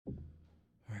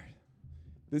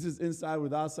This is Inside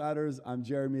with Outsiders. I'm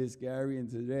Jeremy Iscari,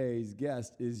 and today's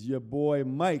guest is your boy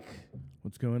Mike.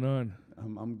 What's going on?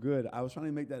 I'm good. I was trying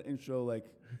to make that intro like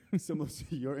similar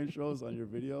to your intros on your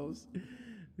videos.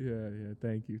 Yeah.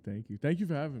 Thank you. Thank you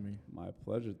for having me. My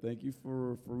pleasure. Thank you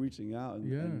for reaching out.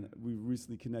 And we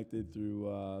recently connected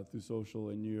through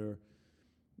social, and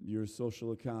your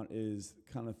social account is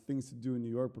kind of things to do in New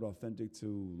York, but authentic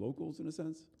to locals in a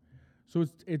sense. So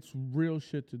it's real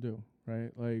shit to do,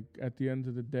 right? Like at the end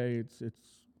of the day, it's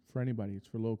for anybody. It's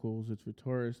for locals. It's for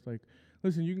tourists. Like,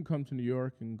 listen, you can come to New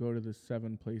York and go to the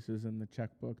 7 places in the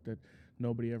checkbook that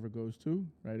nobody ever goes to,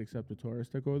 right? Except the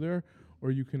tourists that go there.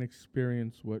 Or you can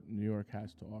experience what New York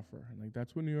has to offer, and like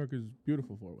that's what New York is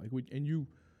beautiful for. Like, you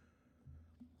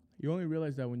only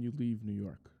realize that when you leave New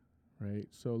York, right?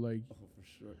 So like, for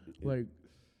sure. Like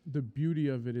the beauty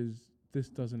of it is this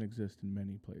doesn't exist in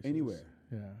many places. Anywhere.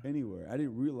 I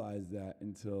didn't realize that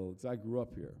until, because I grew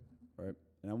up here, right?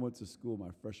 And I went to school my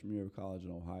freshman year of college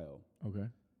in Ohio. Okay.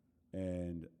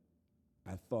 And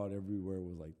I thought everywhere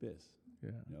was like this.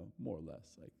 Yeah. You know, more or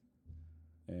less. Like,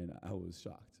 and I was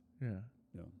shocked. Yeah.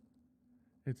 You know.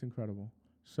 It's incredible.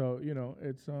 So, you know,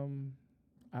 it's I'm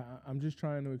just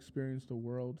trying to experience the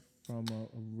world from a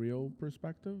real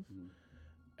perspective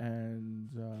and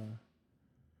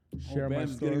share my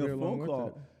Bam's story getting a along phone with call.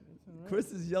 it. Right.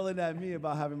 Chris is yelling at me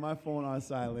about having my phone on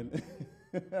silent.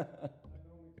 Yeah.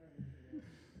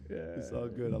 It's all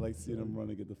good. I like seeing him run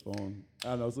and get the phone. I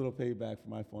don't know. It's a little payback for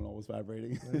my phone always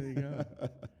vibrating. There you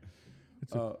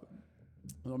go.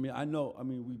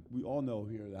 We all know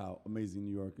here how amazing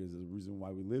New York is. The reason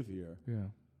why we live here. Yeah.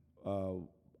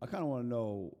 I kind of want to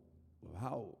know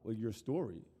how, like, your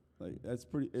story. Like, that's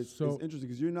it's interesting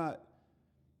because you're not,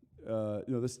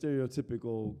 the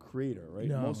stereotypical creator, right?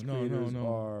 Most creators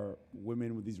are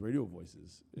women with these radio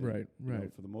voices, right.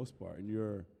 For the most part,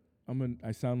 and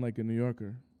I sound like a New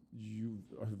Yorker. You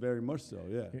are very much so,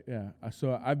 yeah. Yeah.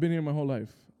 So I've been here my whole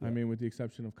life. Yeah. I mean, with the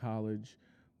exception of college,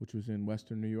 which was in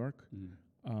Western New York,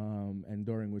 and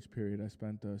during which period I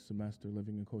spent a semester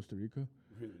living in Costa Rica.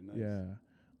 Really nice. Yeah.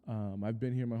 I've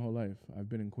been here my whole life. I've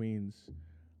been in Queens,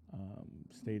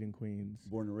 stayed in Queens.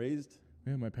 Born and raised?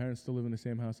 Yeah, my parents still live in the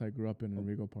same house I grew up in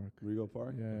Rego Park. Rego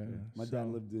Park? Yeah. Okay. My dad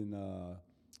lived in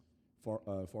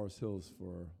Forest Hills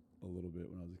for a little bit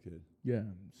when I was a kid. Yeah.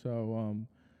 So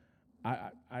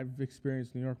I've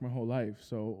experienced New York my whole life.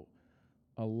 So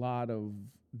a lot of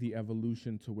the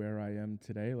evolution to where I am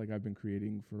today, like I've been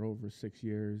creating for over 6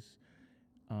 years,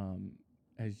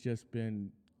 has just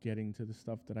been getting to the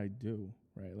stuff that I do,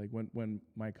 right? Like when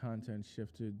my content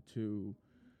shifted to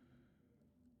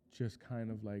just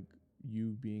kind of like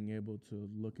you being able to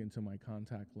look into my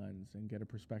contact lens and get a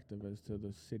perspective as to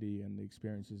the city and the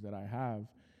experiences that I have,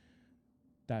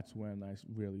 that's when I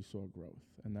really saw growth,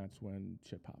 and that's when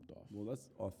shit popped off. Well, that's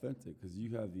authentic because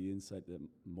you have the insight that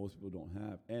most people don't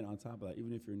have. And on top of that,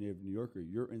 even if you're a native New Yorker,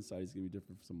 your insight is going to be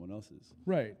different from someone else's.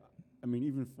 Right. I mean,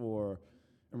 even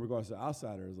in regards to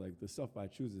outsiders, like the stuff I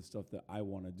choose is stuff that I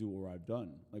want to do or I've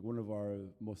done. Like one of our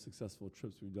most successful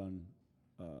trips we've done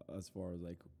as far as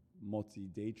like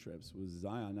multi-day trips was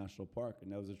Zion National Park.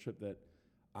 And that was a trip that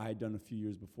I had done a few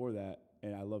years before that,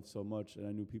 and I loved so much, and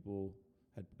I knew people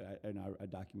I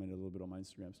documented a little bit on my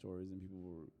Instagram stories, and people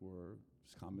were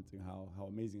just commenting how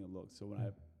amazing it looked. So when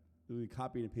I really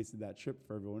copied and pasted that trip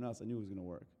for everyone else, I knew it was going to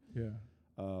work. Yeah.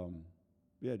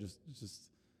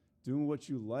 Just doing what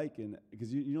you like, and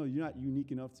because you're not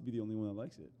unique enough to be the only one that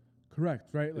likes it. Correct,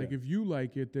 right? Like if you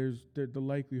like it, the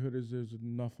likelihood is there's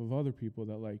enough of other people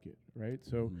that like it, right?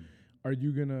 So are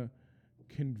you going to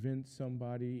convince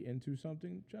somebody into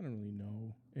something? Generally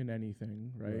no, in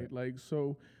anything, right? Like,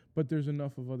 so, but there's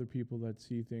enough of other people that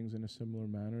see things in a similar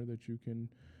manner that you can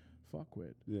fuck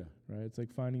with. Yeah. Right? It's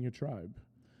like finding your tribe.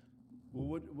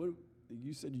 Well, what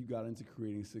you said you got into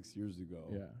creating 6 years ago.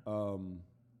 Yeah.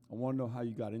 I want to know how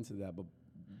you got into that, but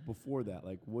before that,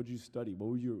 like, what did you study?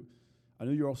 I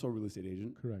know you're also a real estate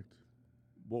agent. Correct.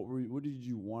 What did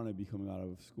you want to be coming out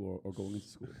of school or going into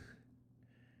school?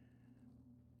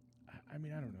 I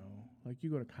mean, I don't know. Like,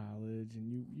 you go to college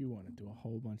and you want to do a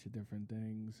whole bunch of different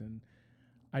things. And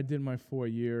I did my 4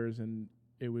 years, and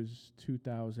it was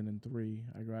 2003.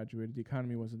 I graduated. The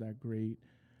economy wasn't that great.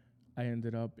 I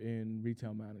ended up in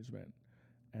retail management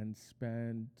and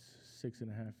spent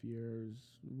 6.5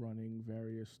 years running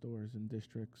various stores and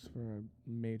districts for a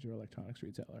major electronics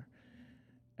retailer.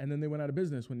 And then they went out of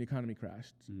business when the economy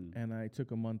crashed. And I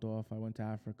took a month off. I went to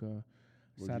Africa,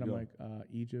 sat on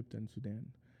Egypt and Sudan.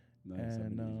 Nice.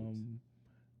 And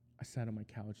I sat on my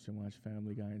couch and watched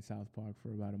Family Guy in South Park for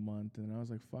about a month. And I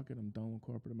was like, fuck it, I'm done with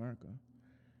corporate America.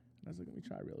 And I was like, let me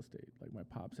try real estate. Like, my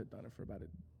pops had done it for about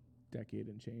decade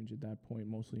and change at that point,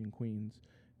 mostly in Queens,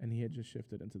 and he had just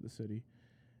shifted into the city.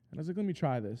 And I was like, let me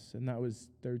try this, and that was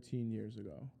 13 years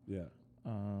ago. Yeah.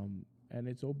 And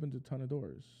it's opened a ton of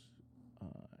doors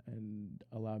and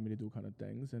allowed me to do kind of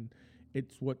things. And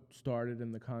it's what started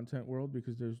in the content world,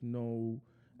 because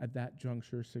at that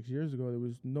juncture 6 years ago, there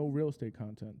was no real estate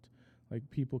content. Like,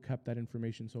 people kept that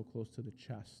information so close to the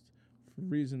chest for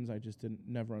reasons I just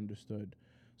never understood.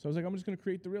 So I was like, I'm just going to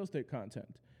create the real estate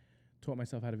content. Taught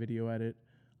myself how to video edit.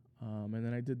 And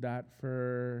then I did that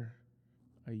for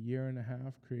a year and a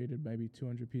half, created maybe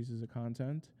 200 pieces of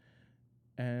content.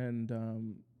 And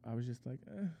I was just like,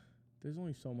 there's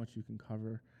only so much you can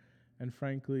cover. And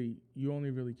frankly, you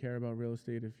only really care about real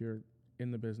estate if you're in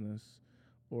the business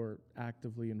or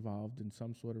actively involved in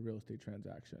some sort of real estate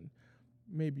transaction.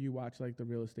 Maybe you watch like the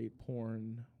real estate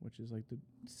porn, which is like the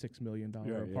 $6 million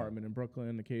apartment in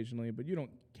Brooklyn occasionally, but you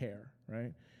don't care,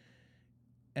 right?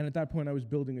 And at that point, I was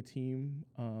building a team.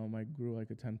 I grew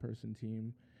like a 10-person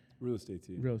team. Real estate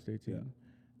team. Yeah.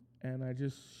 And I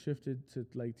just shifted to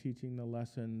like teaching the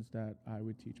lessons that I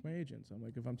would teach my agents. I'm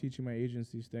like, if I'm teaching my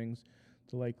agents these things,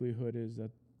 the likelihood is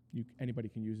that anybody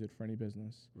can use it for any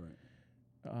business. Right.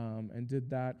 And did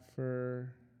that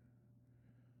for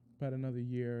about another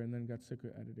year, and then got sick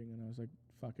of editing. And I was like,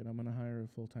 fuck it, I'm gonna hire a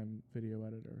full-time video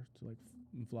editor to like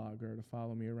vlogger to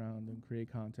follow me around and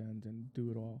create content and do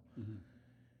it all. Mm-hmm.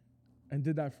 And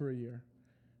did that for a year,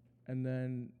 and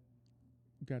then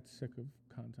got sick of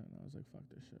content. I was like, fuck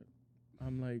this shit.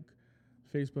 I'm like,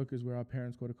 Facebook is where our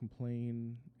parents go to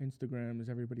complain. Instagram is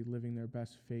everybody living their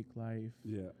best fake life.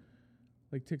 Yeah.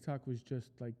 Like, TikTok was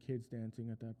just like kids dancing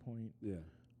at that point. Yeah.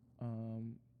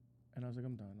 And I was like,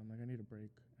 I'm done. I'm like, I need a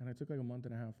break. And I took like a month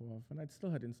and a half off, and I still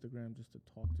had Instagram just to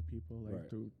talk to people, like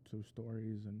through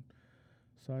stories and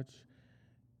such.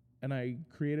 And I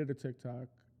created a TikTok,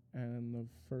 and the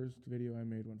first video I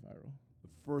made went viral. The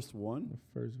first one?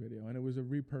 The first video. And it was a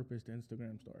repurposed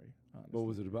Instagram story, honestly. What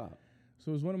was it about?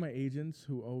 So it was one of my agents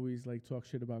who always like talk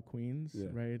shit about Queens, Yeah.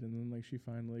 right? And then like she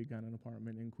finally got an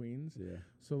apartment in Queens. Yeah.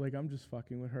 So like I'm just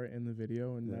fucking with her in the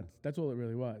video, and Yeah. that's all it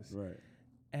really was. Right.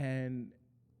 And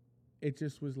it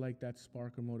just was like that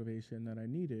spark of motivation that I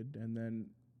needed. And then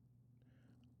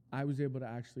I was able to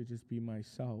actually just be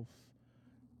myself.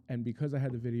 And because I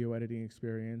had the video editing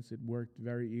experience, it worked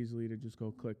very easily to just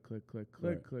go click, click, click,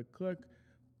 click, Right. click, click,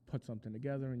 put something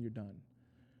together, and you're done.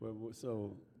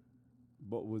 So,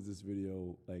 what was this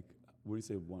video like? What do you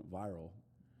say went viral?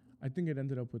 I think it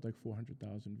ended up with like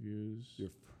 400,000 views.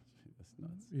 That's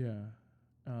nuts. Yeah.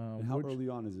 And how early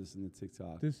on is this in the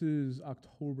TikTok? This is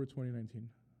October 2019.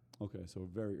 Okay, so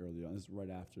very early on. This is right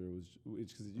after it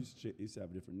was, because it used to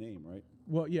have a different name, right?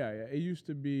 Well, yeah. It used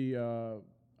to be, that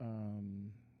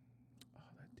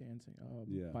dancing.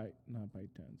 Not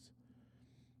Bite Dance.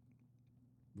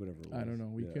 Whatever it was. I don't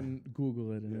know. We can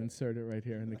Google it and insert it right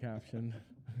here in the caption.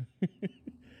 It's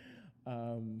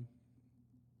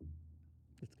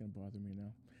going to bother me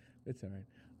now. It's all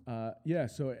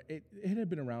right. So it had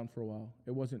been around for a while.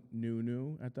 It wasn't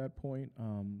new at that point.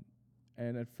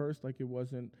 And at first, like, it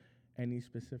wasn't any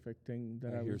specific thing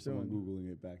that I was doing. I hear someone Googling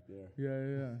it back there.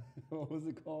 Yeah. What was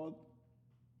it called?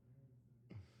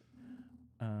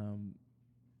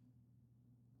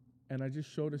 And I just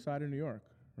showed a side of New York,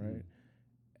 right?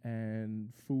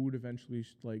 And food eventually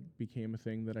became a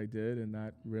thing that I did, and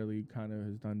that really kind of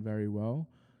has done very well.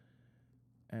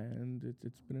 And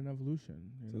it's been an evolution.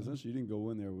 So essentially, you didn't go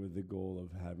in there with the goal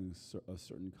of having a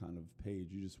certain kind of page.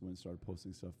 You just went and started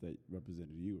posting stuff that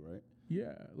represented you, right?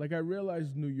 Yeah. Like, I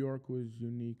realized New York was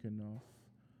unique enough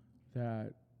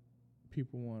that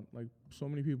people so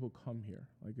many people come here.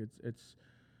 Like, it's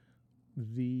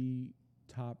the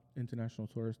top international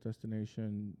tourist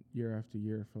destination year after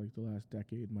year for like the last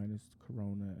decade, minus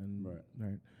Corona and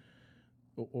right,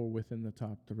 or within the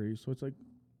top 3. So it's like,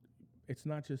 it's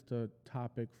not just a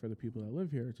topic for the people that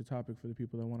live here, it's a topic for the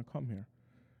people that want to come here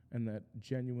and that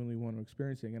genuinely want to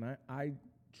experience it. And I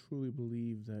truly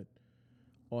believe that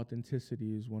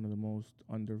authenticity is one of the most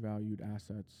undervalued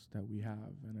assets that we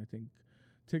have. And I think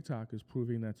TikTok is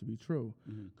proving that to be true,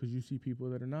 because you see people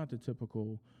that are not the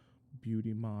typical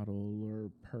beauty model or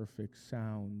perfect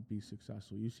sound be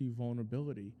successful. You see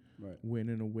vulnerability win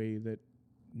in a way that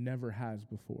never has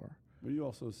before. But you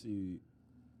also see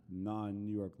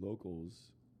non-New York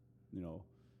locals,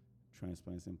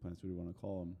 transplants, implants, what do you want to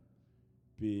call them,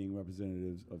 being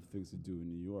representatives of things to do in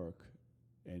New York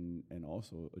and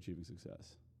also achieving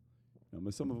success.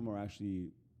 But some of them are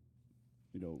actually,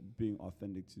 being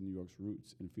authentic to New York's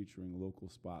roots and featuring local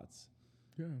spots.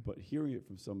 Yeah. But hearing it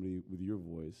from somebody with your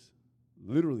voice,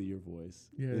 literally your voice,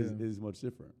 is much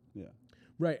different. Yeah.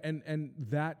 Right, and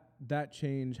that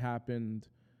change happened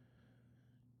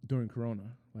during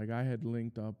Corona. Like I had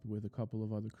linked up with a couple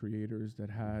of other creators that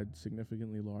had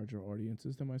significantly larger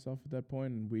audiences than myself at that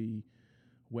point, and we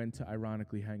went to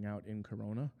ironically hang out in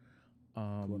Corona.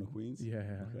 Corona, Queens? Yeah,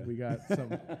 Okay. we got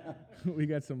some we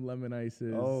got some lemon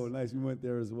ices. Oh, nice. We went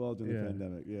there as well during the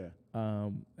pandemic. Yeah.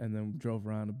 And then drove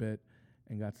around a bit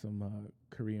and got some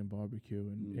Korean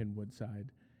barbecue in Woodside.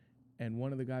 And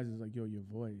one of the guys is like, "Yo, your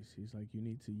voice." He's like, "You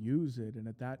need to use it." And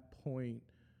at that point,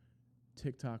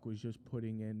 TikTok was just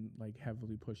putting in, like,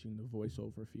 heavily pushing the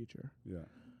voiceover feature. Yeah.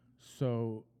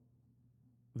 So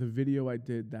the video I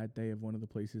did that day of one of the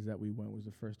places that we went was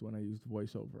the first one I used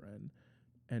voiceover in.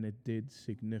 And it did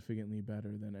significantly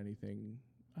better than anything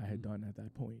I had done at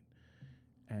that point.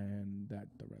 And that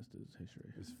the rest is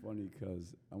history. It's funny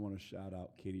because I want to shout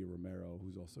out Katie Romero,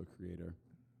 who's also a creator.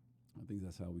 I think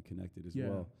that's how we connected as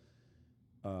well.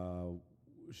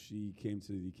 She came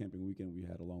to the camping weekend we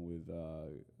had along with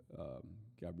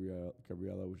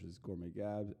Gabriella, which is Gourmet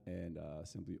Gab, and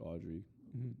Simply Audrey,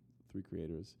 3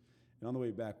 creators. And on the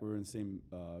way back, we were in the same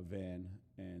van,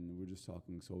 and we were just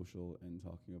talking social and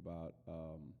talking about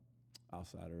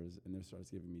outsiders, and they started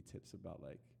giving me tips about,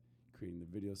 like, creating the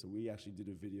video. So we actually did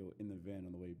a video in the van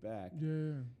on the way back.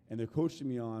 Yeah. And they're coaching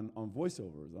me on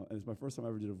voiceovers. And it's my first time I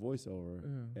ever did a voiceover.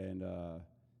 Yeah. And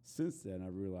since then, I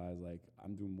realized, like,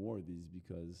 I'm doing more of these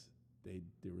because they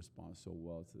respond so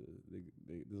well to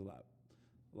there's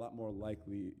a lot more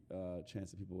likely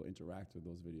chance that people will interact with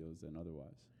those videos than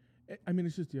otherwise. I mean,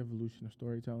 it's just the evolution of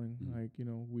storytelling. Like, you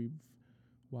know, we've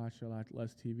watched a lot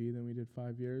less TV than we did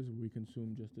 5 years. We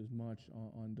consume just as much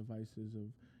on devices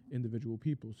of individual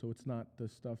people. So it's not the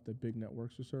stuff that big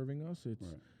networks are serving us.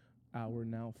 It's our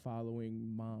now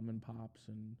following mom and pops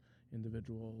and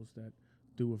individuals that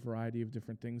do a variety of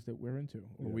different things that we're into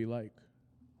or we like.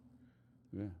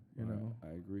 Yeah, you know,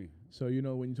 I agree. So, you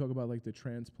know, when you talk about, like, the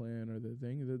transplant or the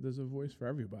thing, there's a voice for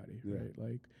everybody, right?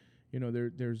 Like, you know,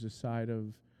 there's a side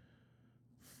of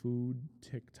food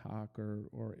TikTok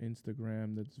or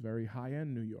Instagram that's very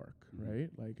high-end New York, right?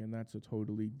 Like, and that's a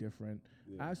totally different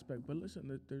aspect. But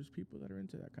listen, there's people that are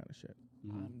into that kind of shit.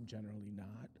 I'm generally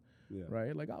not,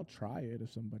 right? Like, I'll try it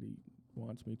if somebody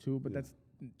wants me to, but that's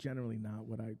generally not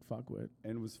what I fuck with.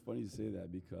 And it was funny you say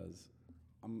that because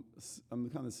I'm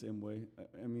kind of the same way.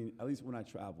 I mean, at least when I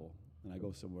travel and I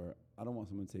go somewhere, I don't want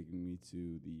someone taking me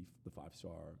to the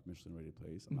 5-star Michelin rated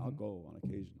place. I mean, I'll go on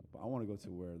occasion, but I want to go to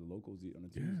where the locals eat on a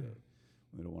Tuesday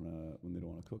when they don't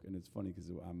want to cook. And it's funny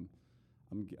because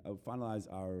I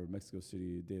finalized our Mexico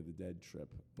City Day of the Dead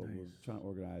trip, but we're trying to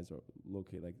organize or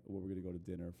locate, like, where we're going to go to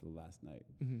dinner for the last night.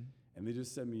 And they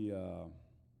just sent me a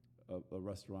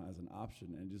restaurant as an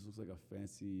option, and it just looks like a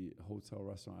fancy hotel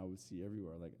restaurant I would see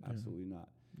everywhere. Like, absolutely not.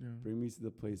 Bring me to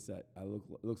the place that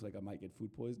looks like I might get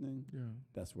food poisoning.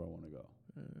 That's where I want to go.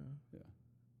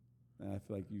 And I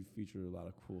feel like you feature a lot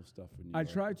of cool stuff in New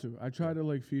York. I try to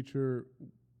like feature.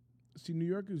 See, New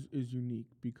York is unique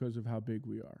because of how big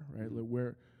we are, right?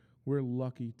 Like, we're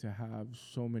lucky to have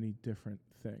so many different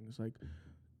things. Like,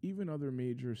 even other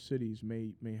major cities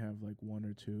may have like 1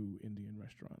 or 2 Indian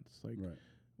restaurants. Like,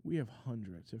 we have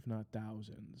hundreds, if not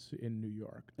thousands, in New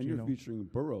York. And you're featuring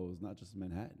boroughs, not just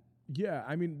Manhattan. Yeah,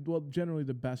 I mean, well, generally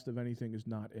the best of anything is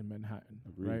not in Manhattan,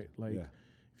 right? Like,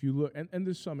 if you look, and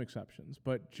there's some exceptions,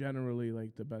 but generally,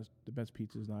 like, the best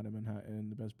pizza is not in Manhattan,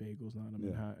 the best bagel's not in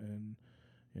Manhattan,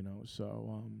 you know.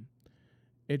 So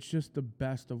it's just the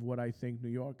best of what I think New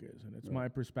York is, and it's my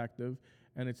perspective,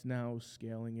 and it's now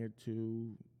scaling it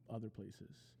to other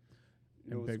places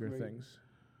and bigger things.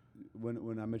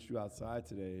 When I met you outside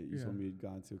today, you told me you'd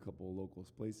gone to a couple of local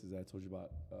places. I told you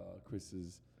about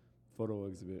Chris's photo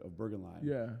exhibit of Bergenline.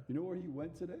 Yeah. You know where he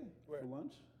went today for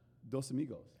lunch? Dos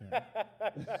Amigos.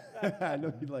 I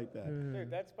know you'd like that. Dude,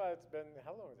 that spot's been,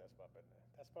 how long has that spot been there?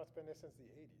 That spot's been there since the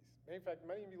 80s. In fact, it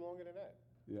might even be longer than that.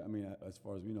 Yeah, I mean, as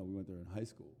far as we know, we went there in high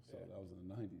school, so that was in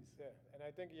the 90s. Yeah, and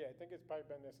I think it's probably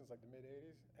been there since, like, the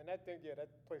mid-80s. And that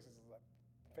place is, like,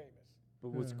 famous.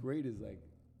 But what's great is, like,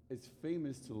 it's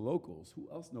famous to locals. Who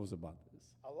else knows about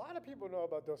this? A lot of people know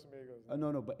about Dos Amigos.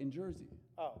 No, but in Jersey.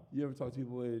 Oh. You ever talk to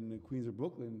people in Queens or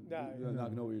Brooklyn? They're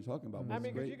not know what you're talking about. I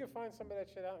mean, because you can find some of that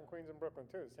shit out in Queens and Brooklyn,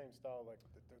 too. The same style, like.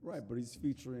 Right, but he's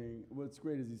featuring, what's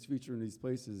great is he's featuring these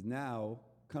places now,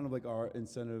 kind of like our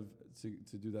incentive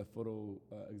to do that photo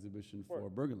exhibition for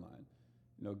Bergenline.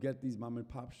 You know, get these mom and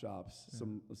pop shops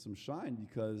some shine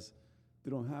because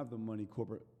they don't have the money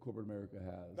corporate America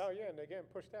has. No, and they're getting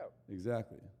pushed out.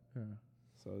 Exactly. Yeah.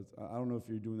 So I don't know if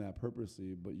you're doing that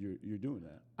purposely, but you're doing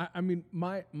that. I mean,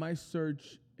 my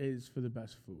search is for the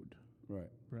best food. Right.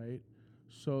 Right.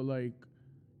 So, like,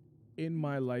 in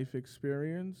my life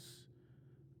experience,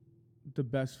 the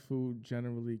best food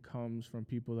generally comes from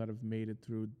people that have made it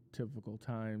through difficult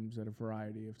times at a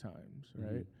variety of times,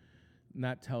 right? And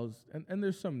that tells, and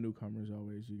there's some newcomers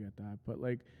always, you get that, but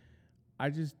like, I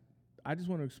just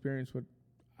want to experience what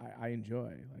I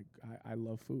enjoy. Like, I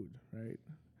love food, right?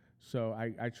 So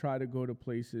I try to go to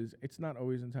places. It's not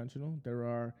always intentional.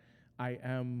 I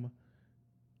am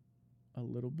a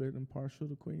little bit impartial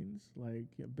to Queens. Like,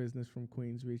 business from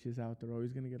Queens reaches out. They're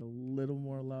always going to get a little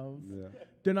more love. Yeah.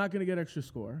 They're not going to get extra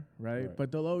score, right? Right.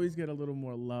 But they'll always get a little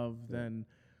more love than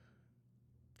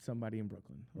somebody in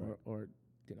Brooklyn or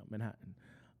Manhattan.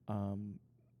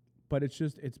 But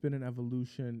it's been an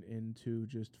evolution into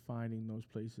just finding those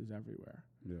places everywhere.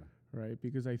 Yeah. Right?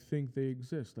 Because I think they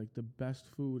exist. Like, the best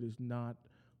food is not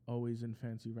always in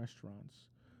fancy restaurants.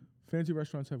 Fancy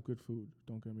restaurants have good food,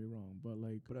 don't get me wrong, but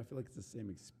I feel like it's the same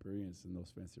experience in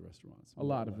those fancy restaurants. a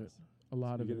lot of it.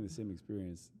 You're getting the same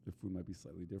experience. The food might be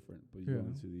slightly different, but you go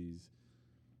into these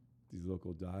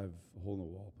local dive hole in the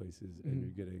wall places, and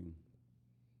you're getting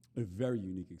a very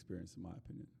unique experience, in my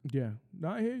opinion. Yeah. No,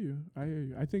 I hear you.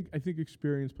 I think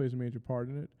experience plays a major part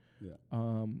in it. Yeah.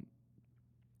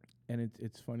 And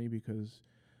it's funny because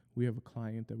we have a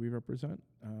client that we represent.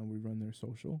 We run their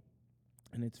social,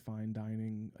 and it's fine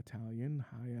dining, Italian,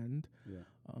 high end. Yeah.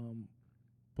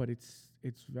 But it's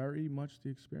very much the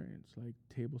experience, like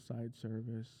tableside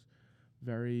service,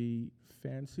 very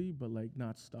fancy, but like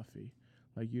not stuffy.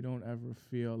 Like, you don't ever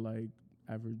feel like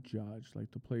ever judged.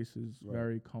 Like, the place is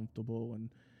very comfortable and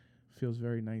feels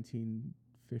very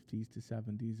 1950s to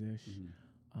 70s ish.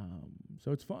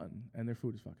 So it's fun, and their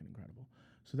food is fucking incredible.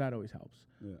 So that always helps.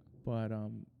 Yeah. But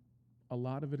a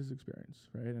lot of it is experience,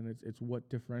 right? And it's what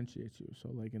differentiates you. So,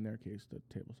 like, in their case, the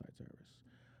tableside service,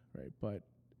 right? But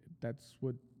that's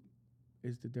what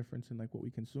is the difference in like what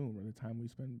we consume or the time we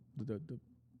spend, the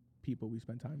people we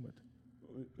spend time with.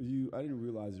 I didn't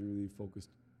realize you really focused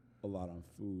a lot on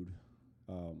food,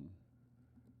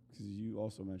 because you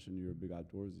also mentioned you're a big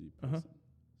outdoorsy person.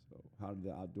 So how did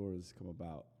the outdoors come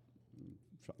about?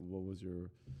 What was your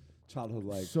childhood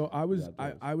like? So I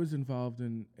was involved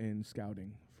in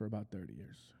scouting for about 30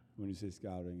 years. When you say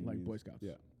scouting, like Boy Scouts.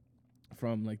 Yeah.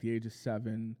 From like the age of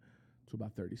 7 to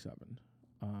about 37.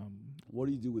 What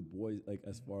do you do with boys, like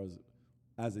as far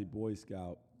as a Boy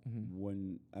Scout,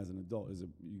 when as an adult? Is it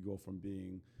you go from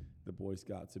being the Boy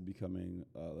Scout to becoming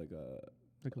like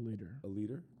a leader? A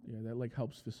leader? Yeah, that like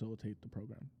helps facilitate the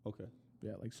program. Okay.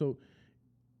 Yeah, like so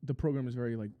the program is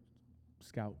very like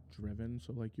scout driven.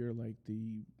 So like you're like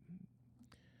the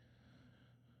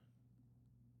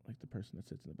person that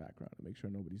sits in the background to make sure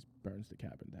nobody burns the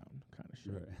cabin down kind of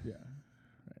shit. Right. Yeah.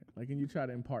 Right. Like, and you try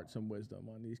to impart some wisdom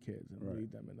on these kids and Right.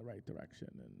 lead them in the right direction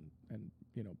and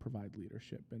provide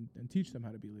leadership and teach them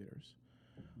how to be leaders.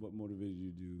 What motivated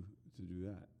you to do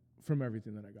that? From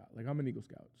everything that I got. Like, I'm an Eagle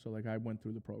Scout, so like I went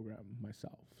through the program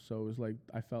myself. So it was like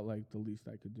I felt like the least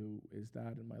I could do is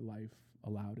that, and my life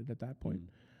allowed it at that point.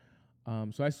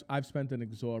 So I've spent an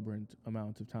exorbitant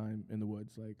amount of time in the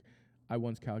woods. Like, I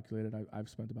once calculated I've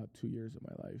spent about 2 years of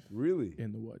my life Really?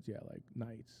 in the woods. Yeah, like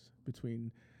nights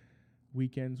between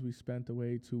weekends we spent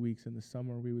away, 2 weeks in the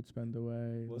summer we would spend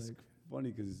away. Well, it's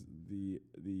funny because the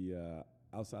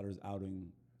outsiders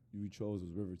outing you chose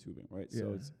was river tubing, right? Yeah.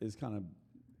 So it's kind of,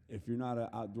 if you're not an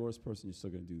outdoors person, you're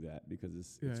still gonna do that because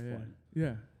it's fun.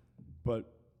 Yeah.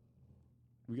 But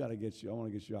we gotta get you. I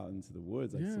want to get you out into the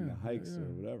woods, like some hikes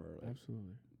or whatever. Like,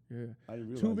 absolutely. Yeah. I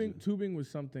didn't realize Tubing was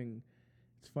something.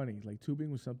 It's funny. Like, tubing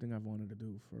was something I've wanted to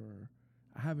do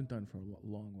I haven't done for a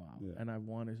long while, and I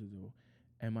wanted to do.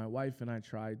 And my wife and I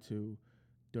tried to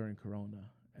during Corona,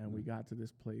 and we got to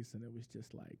this place, and it was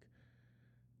just like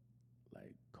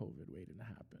COVID waiting to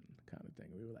happen kind of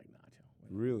thing. We were like, nah, chill.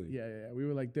 Really? Yeah. We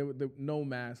were like, there were no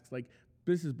masks. Like,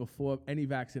 this is before any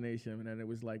vaccination, and it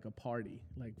was like a party.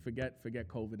 Like, forget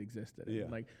COVID existed. Yeah.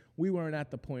 And like, we weren't at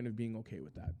the point of being okay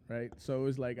with that, right? So it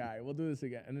was like, all right, we'll do this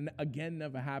again. And then again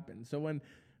never happened. So when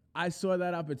I saw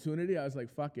that opportunity, I was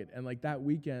like, fuck it. And like that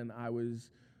weekend, I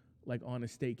was like on a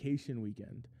staycation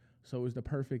weekend. So it was the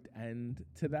perfect end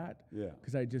to that. Yeah.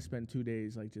 Because I just spent 2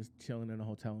 days like just chilling in a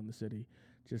hotel in the city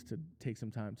just to take some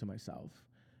time to myself.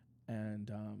 And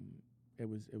it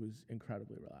was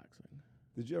incredibly relaxing.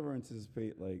 Did you ever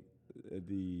anticipate like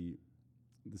the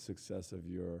success of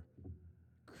your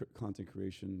content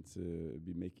creation to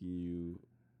be making you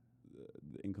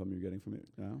the income you're getting from it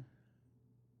now?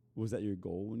 Was that your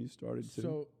goal when you started too?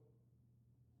 So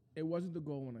it wasn't the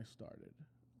goal when I started.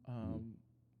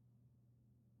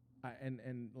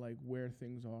 And like where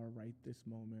things are right this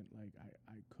moment, like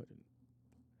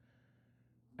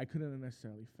I couldn't have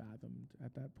necessarily fathomed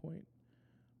at that point.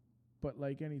 But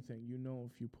like anything, you know,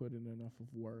 if you put in enough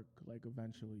of work, like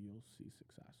eventually you'll see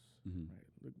success, right?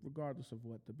 Like regardless of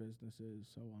what the business is,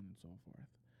 so on and so forth.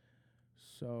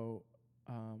 So,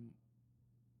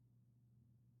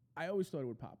 I always thought it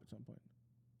would pop at some point.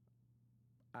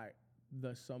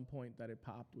 The some point that it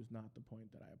popped was not the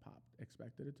point that I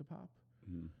expected it to pop.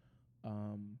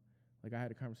 Like I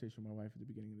had a conversation with my wife at the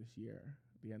beginning of this year,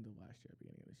 the end of last year,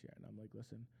 beginning of this year, and I'm like,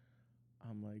 listen,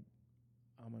 I'm gonna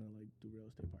like do real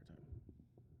estate part-time,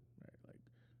 right? Like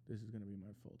this is gonna be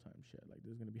my full-time shit. Like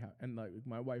this is gonna be and like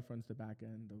my wife runs the back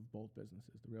end of both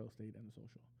businesses, the real estate and the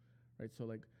social, right? So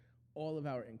like all of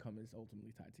our income is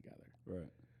ultimately tied together.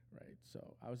 Right. So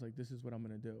I was like, this is what I'm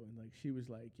going to do. And like, she was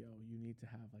like, yo, you need to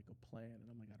have like a plan. And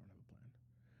I'm like, I don't have a plan.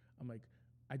 I'm like,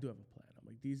 I do have a plan. I'm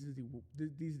like, these are the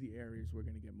areas we're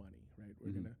going to get money, right?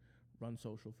 We're going to run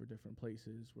social for different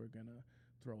places. We're going to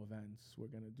throw events. We're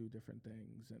going to do different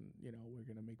things. And, you know, we're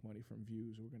going to make money from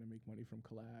views. We're going to make money from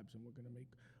collabs. And we're going to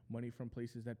make money from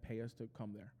places that pay us to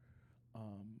come there.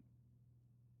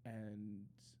 And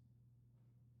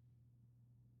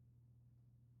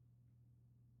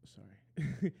sorry.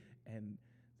 And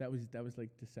that was like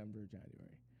December,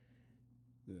 January.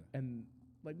 Yeah. And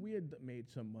like we had made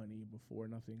some money before,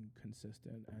 nothing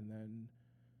consistent. And then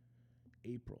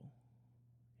April,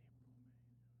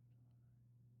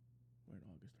 we're in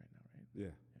August right now, right?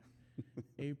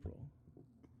 Yeah.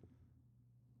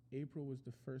 April was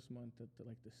the first month that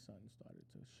the sun started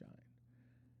to shine.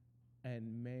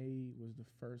 And May was the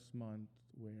first month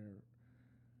where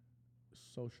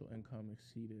social income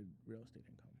exceeded real estate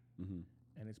income.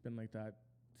 And it's been like that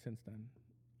since then.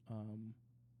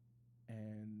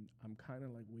 And I'm kind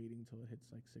of like waiting till it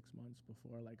hits like 6 months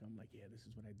before like I'm like, yeah, this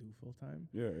is what I do full time.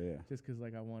 Yeah. Just because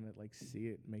like I want to like see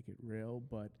it, make it real.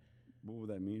 But what would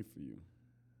that mean for you?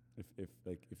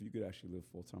 If you could actually live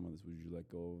full time on this, would you let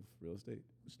go of real estate?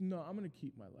 No, I'm gonna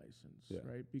keep my license,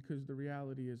 right? Because the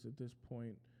reality is at this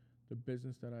point, the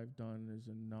business that I've done is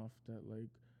enough that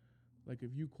like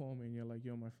if you call me and you're like,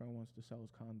 yo, my friend wants to sell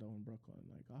his condo in Brooklyn,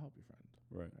 like I'll help your friend.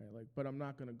 Right. Like, but I'm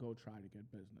not gonna go try to get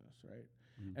business, right?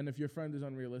 And if your friend is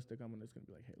unrealistic, I'm just gonna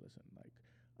be like, hey, listen, like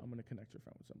I'm gonna connect your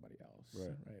friend with somebody else,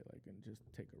 right? Like, and just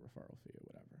take a referral fee or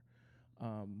whatever.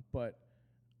 But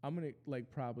I'm gonna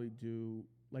like probably do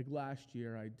like last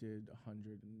year I did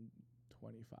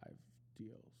 125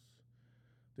 deals.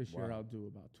 This year I'll do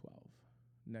about 12.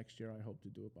 Next year I hope to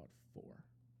do about 4.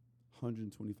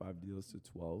 125 deals to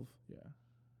 12. Yeah.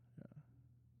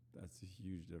 That's a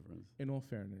huge difference. In all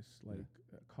fairness, like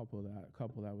a couple of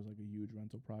that was like a huge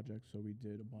rental project, so we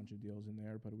did a bunch of deals in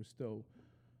there, but it was still,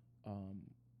 a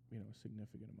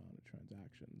significant amount of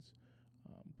transactions.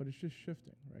 But it's just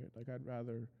shifting, right? Like I'd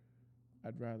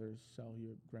rather sell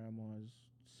your grandma's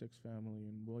 6-family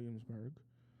in Williamsburg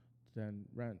than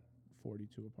rent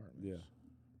 42 apartments. Yeah.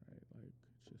 Right. Like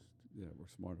it's just work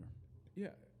smarter.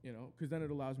 Yeah, because then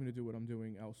it allows me to do what I'm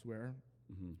doing elsewhere.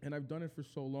 And I've done it for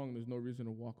so long, there's no reason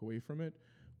to walk away from it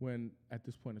when at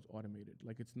this point it's automated.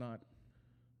 Like it's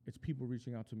people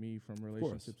reaching out to me from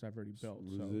relationships I've already built.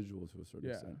 Residual to a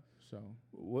certain extent. So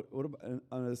what about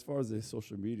and as far as the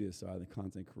social media side, the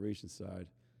content creation side,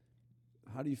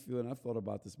 how do you feel? And I've thought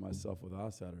about this myself with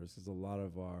Outsiders, because a lot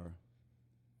of our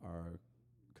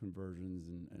conversions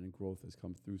and growth has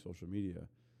come through social media.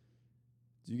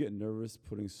 Do you get nervous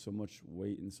putting so much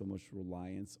weight and so much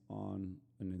reliance on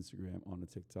an Instagram, on a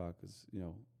TikTok? Because,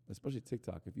 especially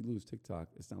TikTok, if you lose TikTok,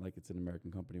 it's not like it's an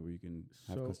American company where you can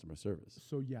have customer service.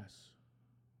 So, yes.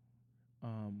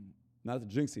 Not to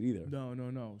jinx it either.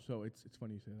 No. So, it's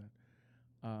funny you say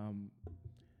that.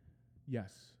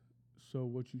 Yes. So,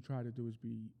 what you try to do is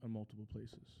be on multiple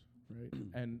places, right?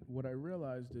 And what I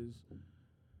realized is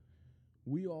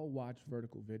we all watch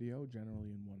vertical video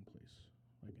generally in one place.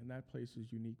 Like, and that place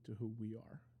is unique to who we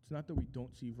are. It's not that we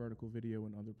don't see vertical video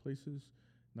in other places,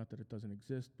 not that it doesn't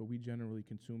exist, but we generally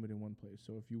consume it in one place.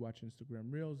 So if you watch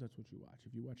Instagram Reels, that's what you watch.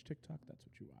 If you watch TikTok, that's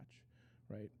what you watch,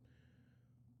 right?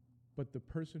 But the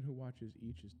person who watches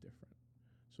each is different.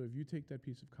 So if you take that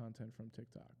piece of content from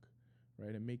TikTok,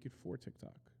 right, and make it for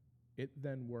TikTok, it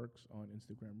then works on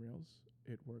Instagram Reels,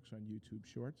 it works on YouTube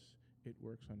Shorts, it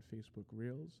works on Facebook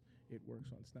Reels, it works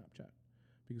on Snapchat.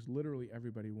 Because literally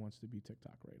everybody wants to be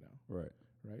TikTok right now.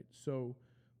 Right. So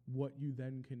what you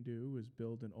then can do is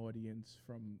build an audience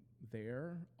from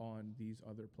there on these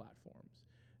other platforms.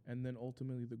 And then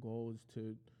ultimately the goal is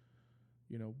to,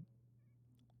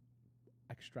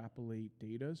 extrapolate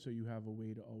data so you have a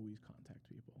way to always contact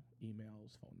people.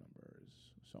 Emails, phone numbers,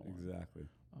 so on. Exactly.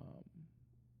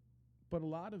 But a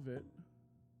lot of it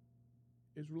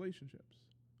is relationships.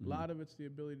 A lot of it's the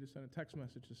ability to send a text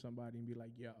message to somebody and be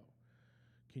like, yo,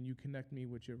 can you connect me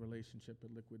with your relationship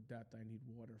at Liquid Death? I need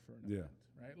water for an Yeah. event,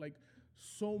 right? Like,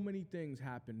 so many things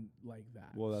happen like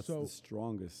that. Well, that's so,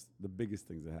 the biggest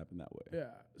things that happen that way.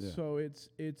 yeah. Yeah. So it's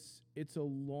a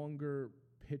longer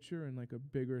picture and like a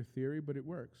bigger theory, but it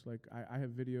works. Like I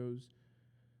have videos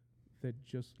that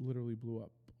just literally blew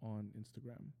up on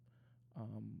Instagram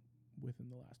within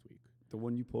the last week. The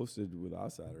one you posted with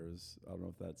Outsiders, I don't know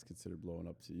if that's considered blowing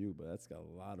up to you, but that's got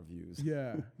a lot of views.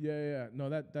 Yeah. No,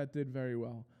 that did very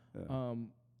well. Yeah.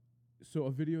 So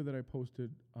a video that I posted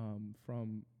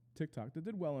from TikTok that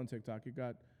did well on TikTok, it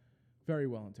got very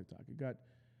well on TikTok. It got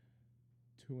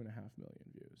 2.5 million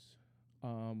views.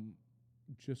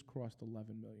 Just crossed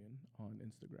 11 million on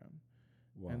Instagram.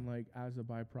 Wow. And like as a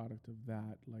byproduct of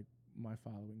that, like my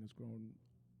following has grown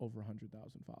over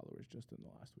 100,000 followers just in the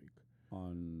last week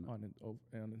on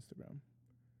Instagram.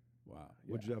 Wow.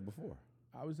 Yeah. What'd you have before?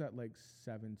 I was at like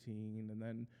 17, and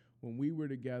then when we were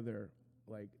together,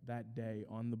 like that day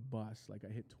on the bus, like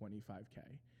I hit 25K.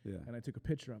 Yeah. And I took a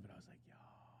picture of it. I was like, yo.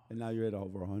 And now you're at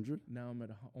over 100? Now I'm at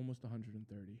almost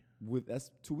 130.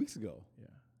 That's 2 weeks ago. Yeah.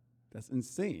 That's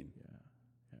insane. Yeah.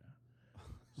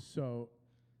 So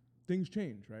things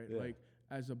change, right? Yeah. Like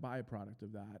as a byproduct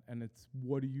of that. And it's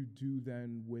what do you do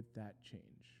then with that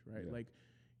change, right? Yeah. Like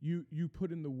you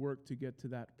put in the work to get to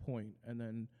that point, and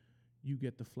then you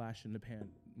get the flash in the pan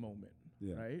moment,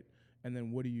 Yeah. right? And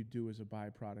then what do you do as a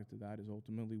byproduct of that is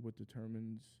ultimately what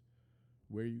determines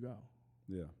where you go.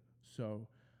 Yeah. So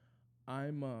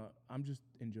I'm just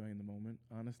enjoying the moment,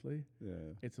 honestly.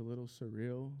 Yeah. It's a little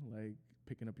surreal, like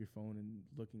picking up your phone and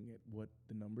looking at what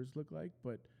the numbers look like.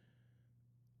 But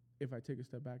if I take a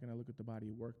step back and I look at the body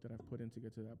of work that I've put in to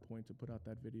get to that point, to put out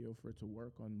that video, for it to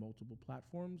work on multiple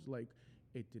platforms, like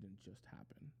it didn't just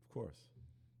happen. Of course.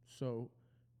 So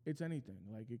it's anything.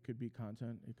 Like it could be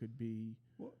content. It could be.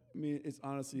 Well, I mean, it's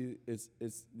honestly, it's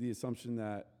the assumption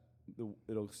that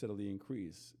it'll steadily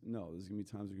increase. No, there's gonna be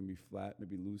times you're gonna be flat,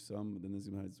 maybe lose some, but then there's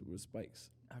gonna be times where it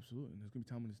spikes. Absolutely. And there's going to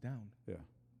be time when it's down. Yeah.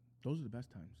 Those are the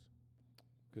best times.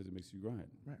 Because it makes you grind.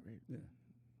 Right. Yeah.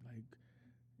 Like,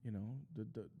 you know,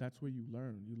 that's where you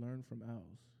learn. You learn from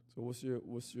L's. So what's your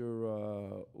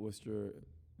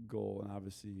goal? And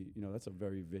obviously, you know, that's a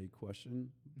very vague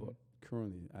question, but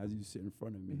currently, as you sit in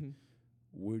front of me,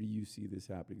 where do you see this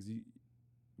happening?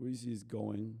 Where do you see this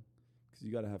going? Because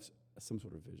you got to have some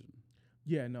sort of vision.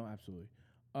 Yeah, no, absolutely.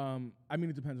 I mean,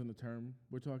 it depends on the term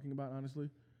we're talking about, honestly.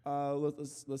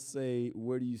 Let's say,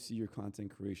 where do you see your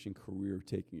content creation career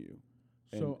taking you?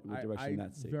 So what direction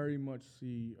that's taking? very much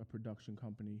see a production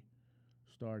company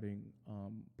starting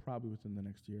probably within the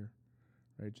next year,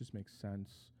 right? It just makes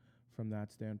sense from that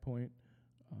standpoint.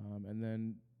 And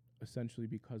then essentially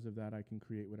because of that, I can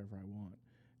create whatever I want.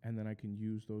 And then I can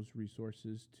use those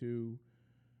resources to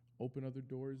open other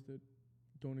doors that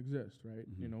don't exist, right?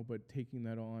 Mm-hmm. You know, but taking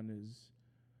that on is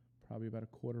probably about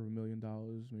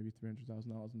 $250,000, maybe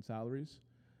 $300,000 in salaries.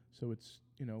 So it's,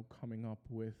 you know, coming up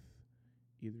with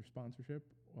either sponsorship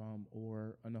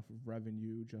or enough of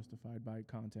revenue justified by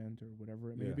content or whatever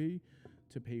it may be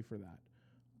to pay for that.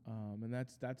 And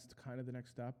that's kind of the next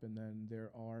step. And then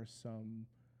there are some,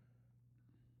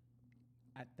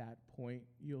 at that point,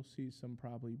 you'll see some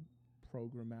probably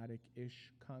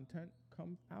programmatic-ish content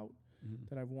come out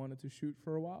that I've wanted to shoot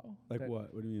for a while. Like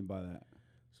what? What do you mean by that?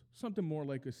 Something more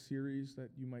like a series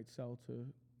that you might sell to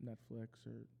Netflix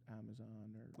or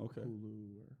Amazon or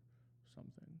Hulu or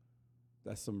something.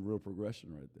 That's some real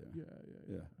progression right there.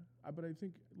 Yeah. But I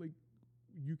think, like,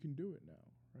 you can do it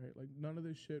now, right? Like, none of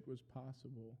this shit was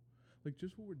possible. Like,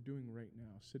 just what we're doing right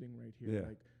now, sitting right here. Yeah.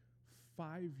 Like,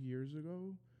 5 years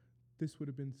ago, this would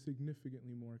have been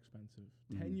significantly more expensive.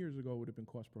 10 years ago, it would have been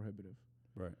cost prohibitive.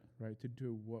 Right, to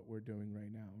do what we're doing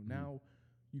right now. Now,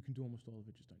 you can do almost all of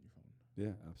it just on your phone.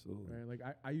 Yeah, absolutely. Right, like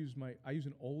I use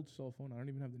an old cell phone. I don't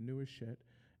even have the newest shit,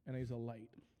 and I use a light.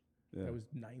 Yeah. That was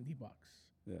 $90.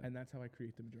 Yeah. And that's how I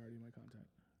create the majority of my content.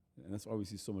 And that's why we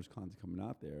see so much content coming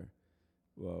out there.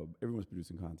 Well, everyone's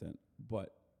producing content,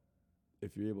 but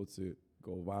if you're able to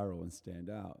go viral and stand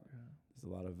out, there's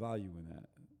a lot of value in that.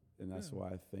 And that's why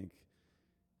I think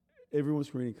everyone's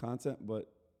creating content,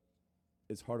 but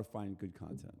it's hard to find good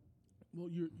content. Well,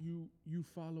 you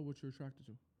follow what you're attracted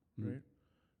to, right?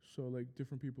 So like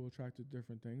different people attract to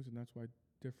different things, and that's why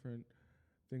different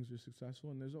things are successful.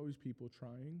 And there's always people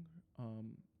trying,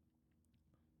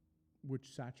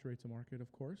 which saturates the market,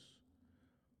 of course.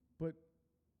 But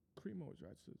cream always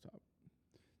rises to the top.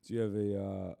 Do you have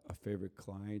a favorite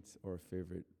client or a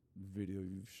favorite video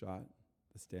you've shot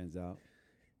that stands out?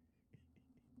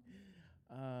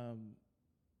 No.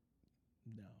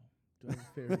 Do I have a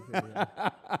favorite video?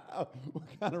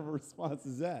 What kind of response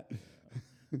is that?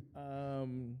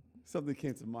 Something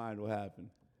came to mind. What happened?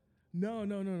 No.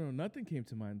 Nothing came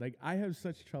to mind. Like, I have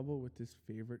such trouble with this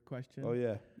favorite question. Oh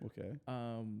yeah. Okay.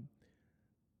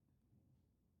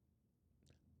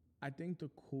 I think the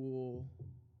cool,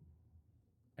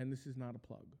 and this is not a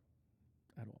plug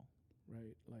at all,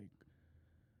 right? Like,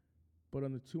 but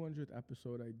on the 200th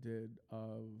episode I did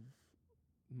of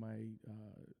my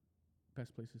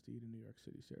Best Places to Eat in New York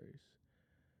City series,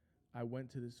 I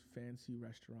went to this fancy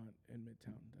restaurant in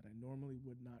Midtown that I normally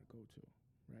would not go to,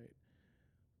 right?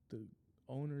 The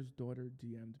owner's daughter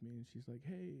DM'd me and she's like,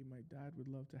 hey, my dad would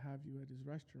love to have you at his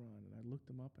restaurant. And I looked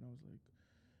him up and I was like,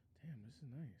 damn, this is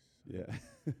nice. Yeah.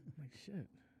 I'm like, shit.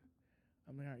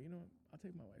 I'm like, all right, you know what? I'll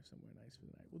take my wife somewhere nice for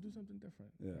the night. We'll do something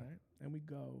different, right? And we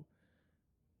go,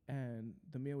 and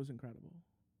the meal was incredible.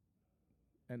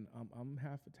 And I'm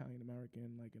half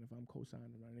Italian-American, like, and if I'm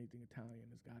co-signing on anything Italian,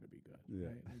 it's got to be good,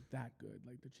 right? Like, that good.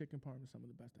 Like, the chicken parm is some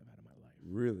of the best I've had in my life.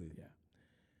 Really? Yeah.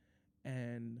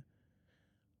 And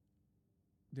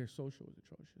their social was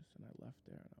atrocious, and I left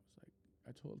there, and I was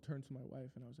like, turned to my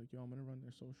wife, and I was like, yo, I'm gonna run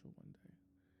their social one day.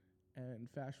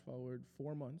 And fast forward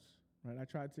 4 months, right? I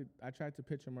tried to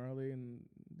pitch them early, and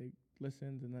they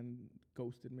listened, and then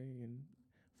ghosted me. And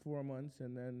 4 months,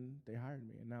 and then they hired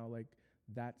me, and now like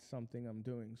that's something I'm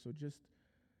doing. So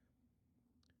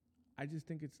I just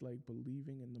think it's like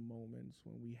believing in the moments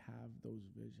when we have those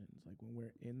visions, like when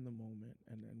we're in the moment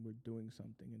and then we're doing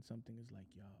something, and something is like,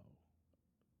 yo,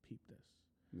 peep this.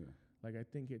 Yeah. Like, I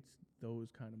think it's those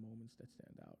kind of moments that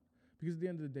stand out. Because at the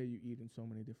end of the day, you eat in so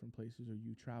many different places, or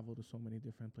you travel to so many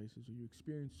different places, or you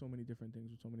experience so many different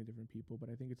things with so many different people. But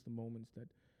I think it's the moments that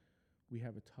we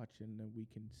have a touch in, and we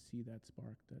can see that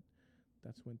spark,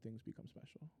 that's when things become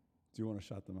special. Do you want to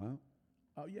shout them out?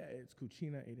 Oh, yeah, it's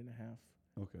Cucina 8.5.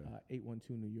 Okay.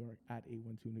 812 New York, at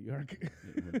 812 New York.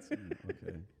 812,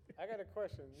 okay. I got a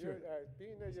question. Sure.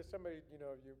 Being that you're somebody, you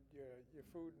know, your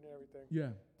food and everything. Yeah.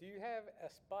 Do you have a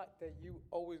spot that you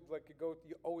always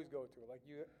you always go to? Like,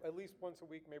 you at least once a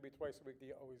week, maybe twice a week, that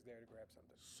you're always there to grab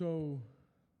something? So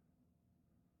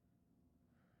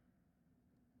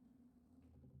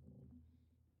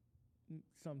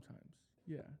sometimes,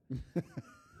 yeah.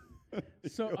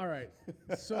 So, all right.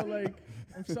 So, like,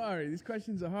 I'm sorry. These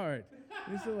questions are hard.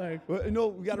 These are like... Well, no,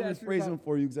 we got to Yeah, rephrase them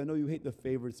for you, because I know you hate the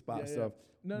favorite spot Yeah, yeah. stuff.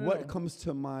 No, What no. comes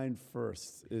to mind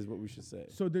first is what we should say.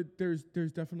 So there's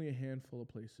definitely a handful of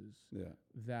places Yeah.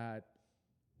 that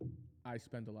I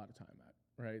spend a lot of time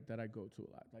at, right? That I go to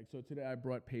a lot. Like, so today I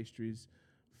brought pastries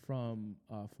from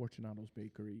Fortunato's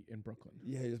Bakery in Brooklyn.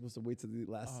 Yeah, you're supposed to wait till the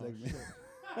last Oh, segment. shit.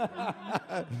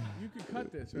 You could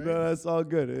cut this, right? No, that's all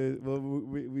good. Well,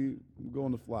 we go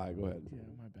on the fly. Go ahead. Yeah,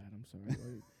 my bad. I'm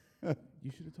sorry. You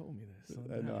should have told me this.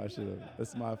 I know I should have.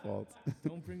 That's my fault.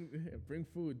 Don't bring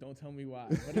food. Don't tell me why.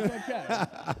 But it's okay.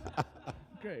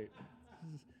 Great.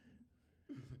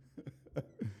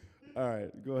 All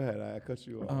right, go ahead. I cut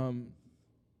you off.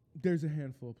 There's a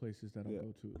handful of places that I'll Yeah.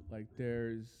 go to. Like,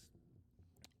 there's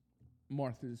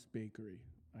Martha's Bakery.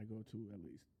 I go to at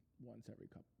least once every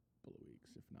couple of weeks,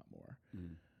 if not more.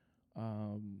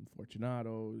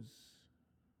 Fortunato's.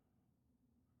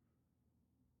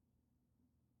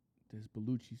 There's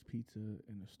Bellucci's Pizza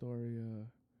in Astoria,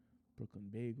 Brooklyn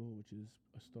Bagel, which is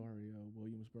Astoria,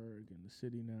 Williamsburg, in the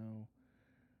city now.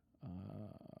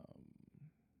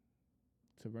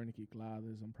 Taverniky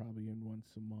Gladas, I'm probably in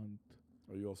once a month.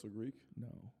 Are you also Greek?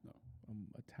 No. No. I'm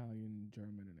Italian,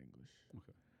 German, and English.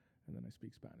 Okay. And then I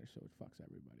speak Spanish, so it fucks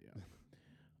everybody up.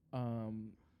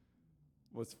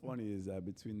 What's funny is that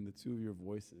between the two of your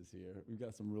voices here, we've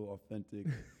got some real authentic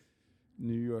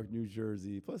New York, New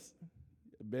Jersey. Plus,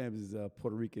 Bams is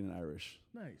Puerto Rican and Irish.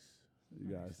 Nice.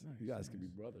 You Nice, guys could be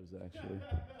brothers, actually.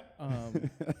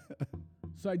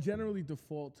 So I generally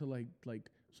default to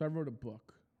so I wrote a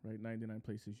book, right? 99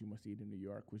 Places You Must Eat in New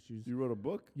York, which is... You wrote a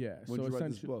book? Yeah. When did you write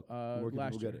this book? Where can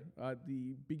Last people year. get it?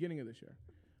 The beginning of this year.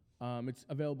 It's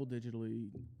available digitally.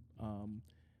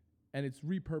 And it's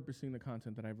repurposing the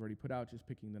content that I've already put out, just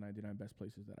picking the 99 best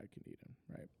places that I can eat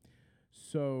in, right?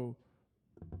 So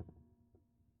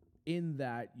in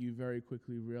that, you very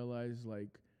quickly realize,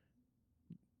 like,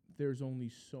 there's only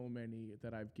so many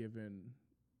that I've given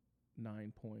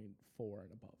 9.4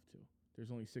 and above to.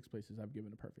 There's only 6 places I've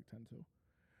given a perfect 10 to.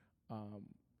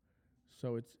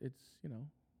 So it's you know.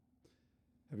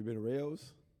 Have you been to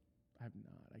Rayo's? I have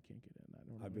not. I can't get in. I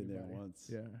don't know I've been there anybody. once.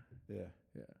 Yeah.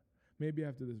 Yeah. Maybe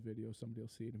after this video, somebody will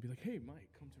see it and be like, "Hey, Mike,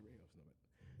 come to Rayo's."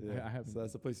 Yeah. I haven't. So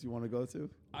that's the place you want to go to?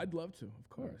 I'd love to, of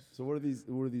course. So what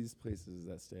are these places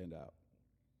that stand out?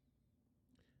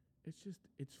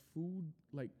 It's food.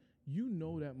 Like, you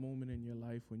know that moment in your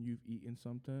life when you've eaten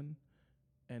something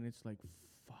and it's like,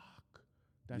 fuck,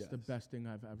 That's the Yes. best thing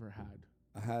I've ever had.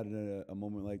 I had a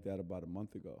moment like that about a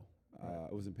month ago. Right.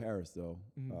 It was in Paris, though.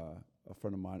 A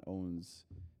friend of mine owns,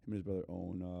 him and his brother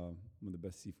own one of the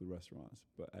best seafood restaurants.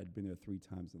 But I'd been there 3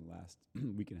 times in the last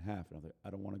week and a half. And I was like, I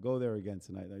don't want to go there again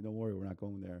tonight. Like, don't worry, we're not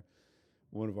going there.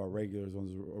 One of our regulars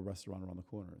owns a restaurant around the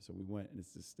corner. So we went, and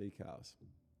it's this steakhouse.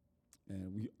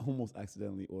 And we almost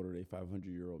accidentally ordered a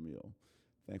 500 € meal.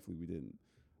 Thankfully, we didn't.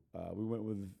 We went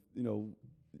with,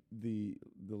 the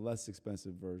less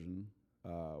expensive version,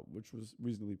 which was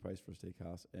reasonably priced for a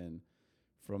steakhouse. And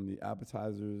from the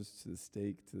appetizers to the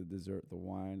steak to the dessert, the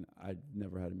wine, I'd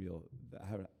never had a meal.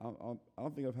 I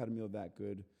don't think I've had a meal that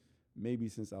good, maybe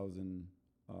since I was in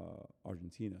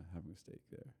Argentina having a steak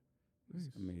there. It's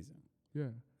Nice. amazing.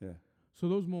 Yeah. Yeah. So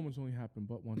those moments only happen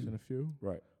but once in a few.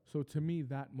 Right. So to me,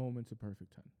 that moment's a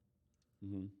perfect 10,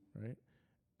 Mm-hmm. right?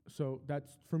 So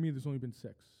that's, for me, there's only been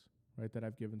 6, right, that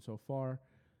I've given so far.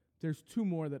 There's 2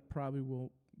 more that probably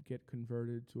will get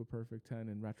converted to a perfect 10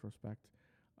 in retrospect,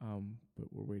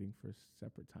 but we're waiting for a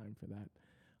separate time for that.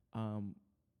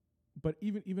 But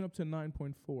even up to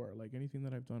 9.4, like anything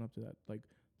that I've done up to that, like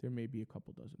there may be a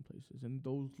couple dozen places, and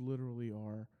those literally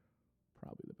are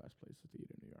probably the best places to eat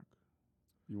in New York.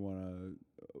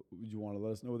 You wanna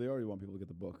let us know where they are, or you want people to get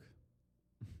the book?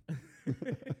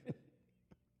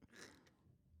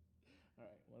 All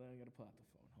right. Well, then I gotta pull out the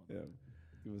phone. Hold Yeah. on.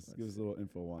 Give us a little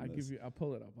info on this. I'll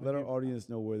pull it up. Let our audience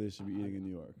know where they should be eating in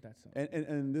New York. That sounds.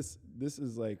 And this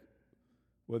is like,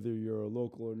 whether you're a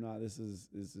local or not, this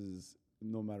is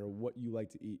no matter what you like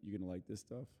to eat, you're gonna like this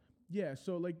stuff. Yeah.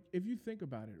 So like, if you think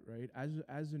about it, right,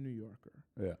 as a New Yorker,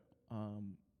 Yeah.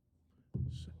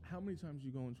 so how many times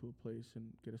you go into a place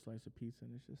and get a slice of pizza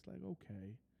and it's just like,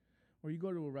 okay, or you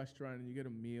go to a restaurant and you get a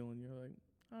meal and you're like,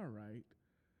 all right,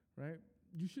 right?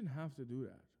 You shouldn't have to do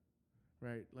that,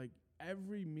 right? Like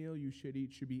every meal you should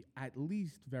eat should be at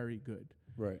least very good,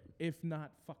 Right. if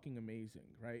not fucking amazing,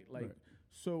 right? Like, Right.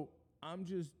 so I'm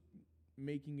just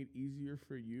making it easier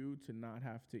for you to not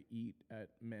have to eat at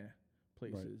meh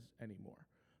places anymore.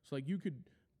 So like you could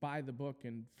buy the book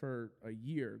and for a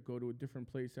year go to a different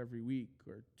place every week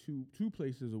or two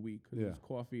places a week because there's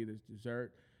coffee, there's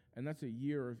dessert, and that's a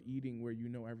year of eating where you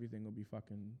know everything will be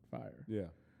fucking fire. Yeah.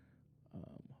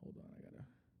 Hold on, I gotta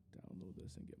download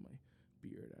this and get my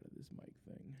beard out of this mic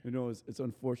thing. It's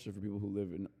unfortunate for people who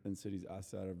live in cities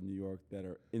outside of New York that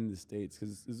are in the States,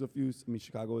 because there's a few. I mean,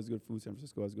 Chicago has good food. San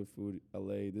Francisco has good food.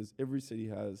 LA. Every city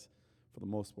has, for the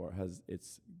most part, has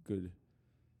its good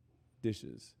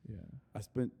dishes. Yeah. I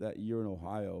spent that year in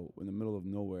Ohio in the middle of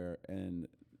nowhere, and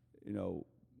it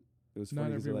was funny.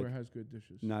 Not 'cause they're everywhere like, has good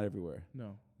dishes. not everywhere.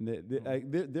 No.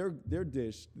 Their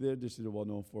dish they were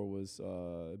known for was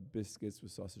biscuits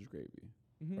with sausage gravy,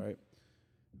 right?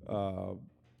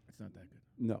 It's not that good.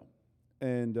 No.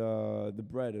 And the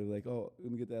bread, they're like, oh,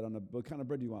 let me get that on what kind of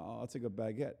bread do you want? Oh, I'll take a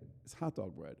baguette. It's hot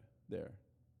dog bread there.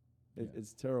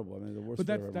 It's terrible. I mean, the worst. But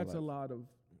flavor of my that's a life. lot of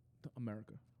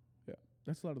America. Yeah.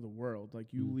 That's a lot of the world.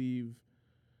 Like you leave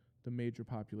the major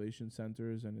population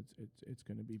centers and it's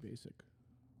going to be basic.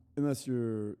 Unless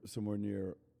you're somewhere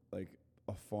near like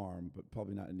a farm, but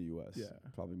probably not in the U.S. Yeah.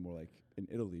 Probably more like in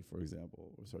Italy, for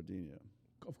example, or Sardinia.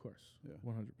 Of course. Yeah.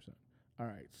 100%. All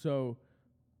right. So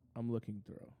I'm looking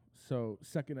through. So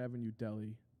 2nd Avenue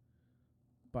Deli,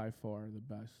 by far the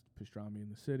best pastrami in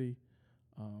the city.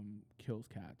 Kills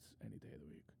cats any day of the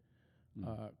week.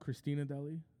 Christina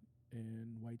Deli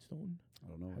in Whitestone I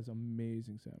don't know. has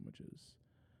amazing sandwiches.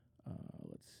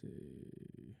 Let's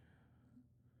see.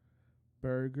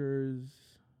 Burgers.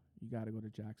 You got to go to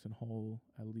Jackson Hole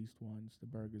at least once. The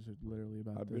burgers are literally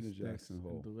about I've this been to thick Jackson and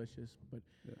Hole. delicious. But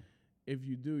Yeah. if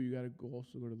you do, you got to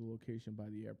also go to the location by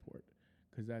the airport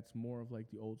because that's more of like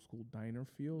the old school diner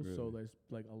feel. So Really? there's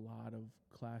like a lot of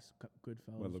class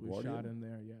Goodfellas. By We LaGuardia? shot in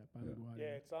there, by Yeah. LaGuardia. Yeah,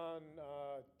 it's on.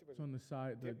 It's on the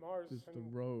side, the Ditmars the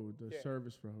and- road, the Yeah.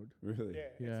 service road. Really? Yeah,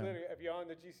 it's Yeah. literally, if you're on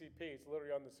the GCP, it's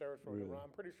literally on the service road. Really? I'm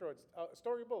pretty sure it's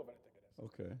Astoria Boulevard, I think it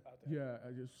is. Okay. Out there. Yeah,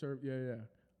 I just served. Yeah.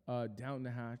 Down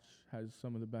the Hatch has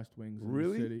some of the best wings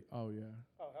Really? in the city. Oh yeah.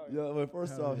 Oh, hell yeah. Yeah. Well,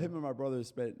 first Hell off, yeah. him and my brother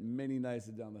spent many nights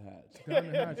down the hatch.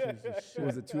 Down the Hatch is the shit.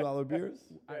 Was it $2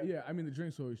 beers? Yeah, I mean the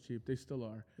drinks are always cheap. They still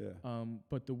are. Yeah.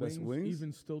 But the Best wings, wings?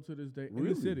 even still to this day, in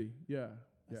Really? the city. Yeah.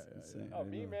 That's Yeah. insane. Oh, I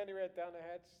me know. and Manny were at down the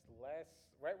hatch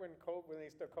right when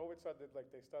COVID started, like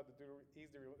they started to ease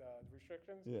the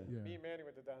restrictions. Yeah. Yeah. Me and Manny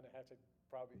went to down the hatch. I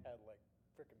probably had like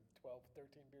freaking 12,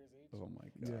 13 beers each. Oh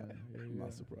my Yeah, god. yeah, I'm yeah.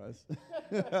 not surprised.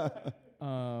 Let's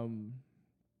see.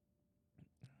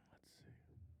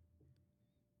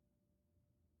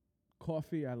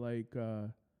 Coffee, I like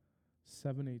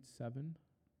 787.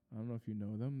 I don't know if you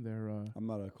know them. They're I'm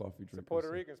not a coffee It's a drinker. Puerto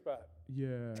so- Rican spot.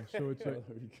 yeah. So it's a, Puerto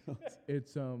Rico.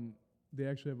 it's they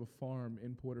actually have a farm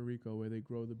in Puerto Rico where they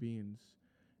grow the beans,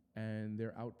 and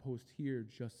their outpost here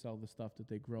just sell the stuff that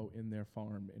they grow in their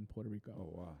farm in Puerto Rico. Oh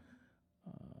wow.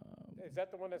 Is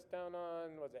that the one that's down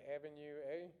on, was it Avenue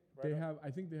A? They Right up- have, I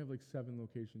think they have like 7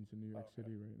 locations in New York Okay.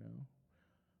 City right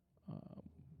now.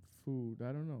 Food,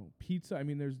 I don't know. Pizza, I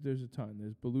mean, there's a ton.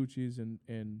 There's Bellucci's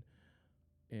in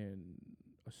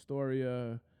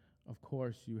Astoria. Of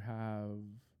course, you have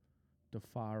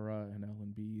DeFara and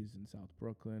L&B's in South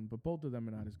Brooklyn, but both of them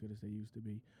are not as good as they used to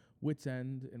be. Wits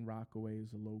End in Rockaway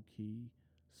is a low-key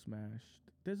smash.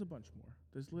 There's a bunch more.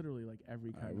 There's literally like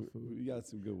every kind of food. We got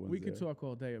some good ones. We could there. talk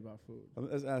all day about food.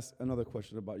 Let's ask another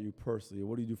question about you personally.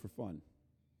 What do you do for fun?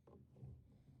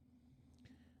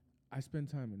 I spend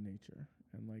time in nature,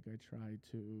 and like I try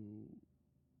to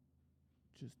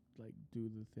just like do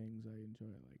the things I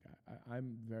enjoy. Like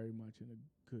I'm very much in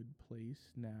a good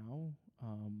place now,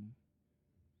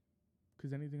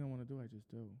 'cause anything I want to do, I just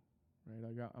do.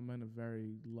 Right? I'm in a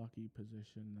very lucky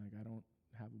position. Like I don't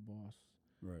have a boss.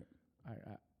 Right.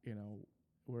 I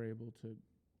we're able to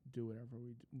do whatever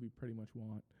we pretty much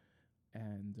want,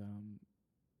 and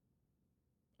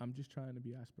I'm just trying to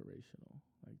be aspirational.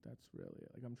 Like that's really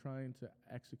it. Like I'm trying to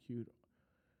execute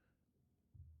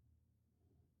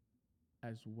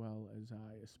as well as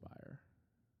I aspire.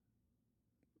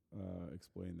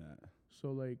 Explain that.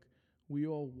 So like we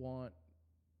all want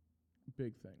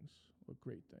big things or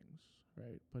great things,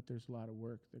 right? But there's a lot of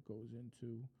work that goes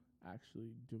into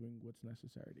actually doing what's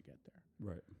necessary to get there.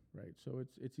 Right. Right. So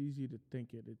it's easy to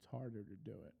think it, it's harder to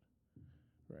do it.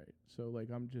 Right. So like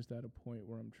I'm just at a point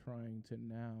where I'm trying to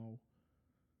now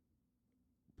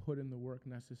put in the work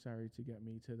necessary to get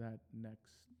me to that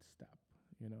next step,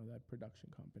 that production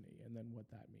company, and then what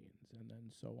that means, and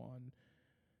then so on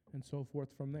and so forth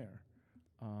from there.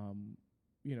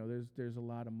 There's a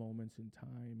lot of moments in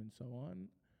time and so on,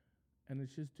 and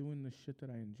it's just doing the shit that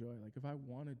I enjoy. Like if I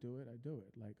want to do it, I do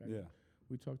it. Like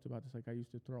we talked about this. Like I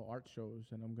used to throw art shows,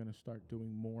 and I'm gonna start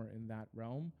doing more in that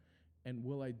realm. And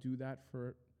will I do that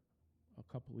for a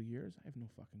couple of years? I have no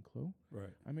fucking clue. Right.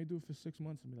 I may do it for 6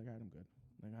 months and be like, all right, I'm good.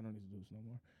 Like I don't need to do this no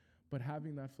more. But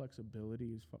having that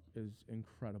flexibility is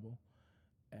incredible,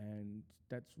 and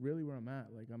that's really where I'm at.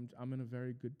 Like I'm in a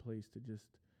very good place to just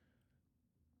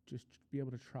be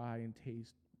able to try and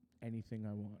taste anything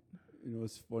I want.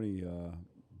 It's funny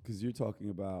because you're talking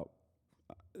about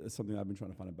something I've been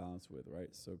trying to find a balance with, right?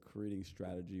 So creating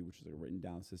strategy, which is like written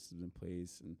down systems in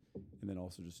place, and then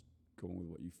also just going with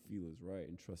what you feel is right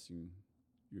and trusting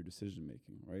your decision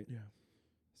making, right? Yeah.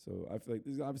 So I feel like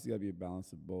there's obviously got to be a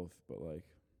balance of both, but like,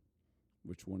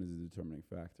 which one is the determining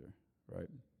factor, right?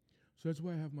 So that's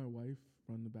why I have my wife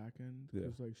run the back end, Yeah.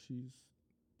 because like she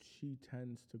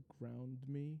tends to ground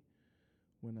me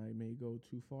when I may go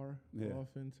too far off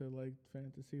into like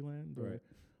fantasy land, Right.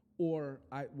 or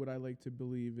what I like to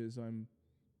believe is I'm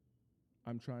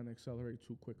trying to accelerate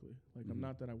too quickly. Like I'm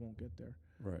not that I won't get there,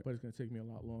 Right. but it's going to take me a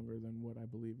lot longer than what I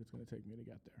believe it's going to take me to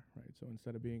get there, right? So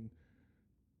instead of being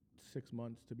 6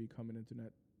 months to become an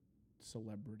internet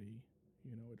celebrity,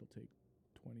 it'll take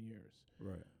 20 years.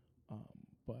 Right.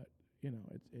 But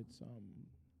it's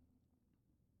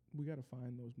we got to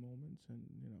find those moments, and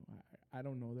I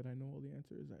don't know that I know all the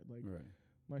answers. Right.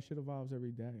 My shit evolves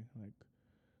every day. Like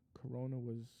Corona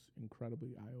was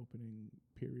incredibly eye-opening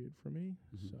period for me.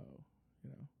 Mhm. So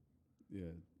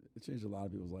Yeah, it changed a lot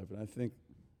of people's life, and I think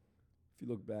if you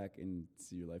look back and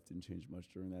see your life didn't change much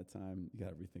during that time, you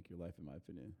got to rethink your life, in my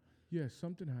opinion. yeah,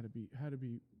 something had to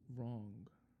be wrong.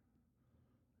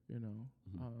 Mhm.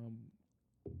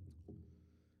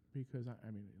 Because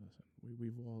I mean, listen,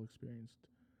 we've all experienced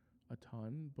a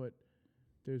ton, but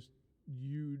there's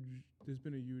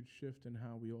been a huge shift in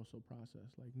how we also process.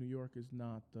 Like New York is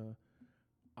not the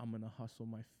I'm gonna hustle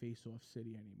my face off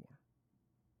city anymore,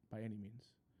 by any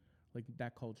means. Like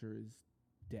that culture is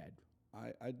dead.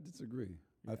 I disagree.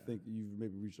 Yeah. I think you've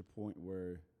maybe reached a point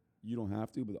where you don't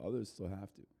have to, but others still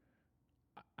have to.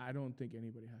 I don't think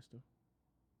anybody has to.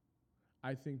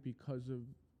 I think because of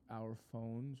our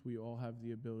phones, we all have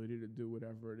the ability to do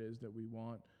whatever it is that we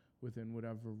want within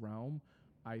whatever realm.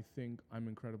 I think I'm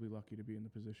incredibly lucky to be in the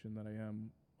position that I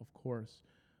am, of course,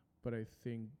 but I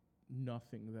think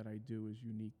nothing that I do is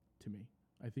unique to me.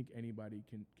 I think anybody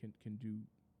can do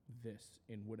this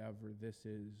in whatever this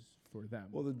is for them.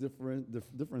 Well, the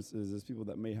difference is there's people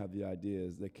that may have the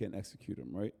ideas that can't execute them,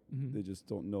 right? Mhm. They just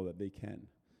don't know that they can.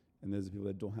 And there's people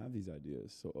that don't have these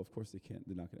ideas, so of course they can't.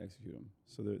 They're not going to execute them.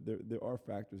 So there are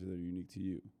factors that are unique to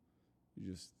you.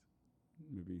 You just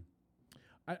maybe.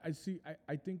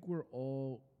 I think we're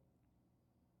all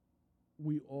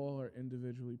we all are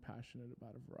individually passionate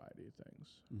about a variety of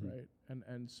things, right?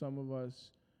 And some of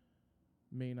us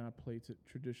may not play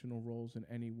traditional roles in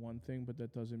any one thing, but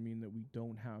that doesn't mean that we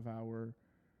don't have our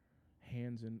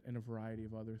hands in a variety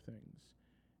of other things.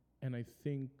 And I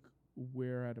think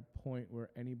we're at a point where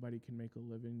anybody can make a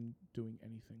living doing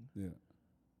anything. Yeah.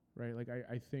 Right? Like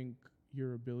I think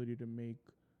your ability to make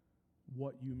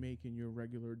what you make in your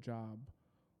regular job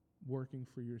working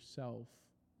for yourself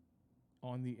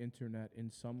on the internet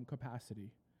in some capacity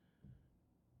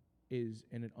is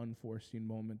in an unforeseen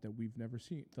moment that we've never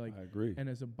seen. Like, I agree. and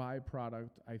as a byproduct,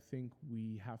 I think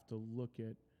we have to look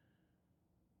at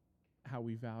how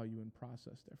we value and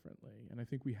process differently. And I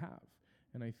think we have.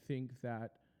 And I think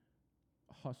that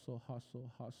hustle,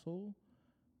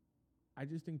 I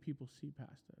just think people see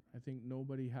past it. I think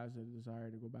nobody has a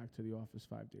desire to go back to the office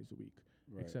 5 days a week,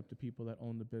 except the people that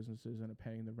own the businesses and are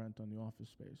paying the rent on the office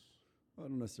space. I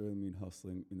don't necessarily mean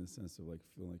hustling in the sense of like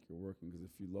feeling like you're working, because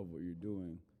if you love what you're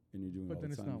doing and you're doing it all the time,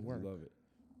 But then it's not work. you love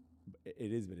it.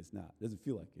 It is, but it's not. It doesn't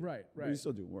feel like it. Right. But you're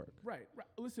still doing work. Right.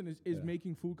 Listen, is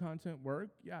making food content work?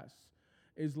 Yes.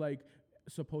 Is like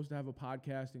supposed to have a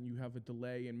podcast and you have a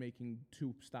delay in making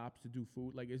 2 stops to do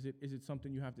food? Like, is it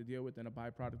something you have to deal with and a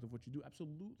byproduct of what you do?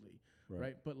 Absolutely.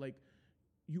 Right. But like,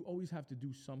 you always have to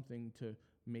do something to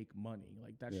make money.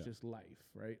 Like, that's just life,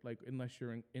 right? Like, unless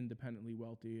you're independently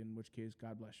wealthy, in which case,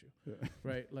 God bless you.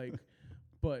 Right. Like,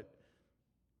 but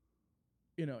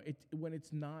you know,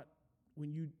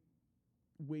 when you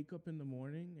wake up in the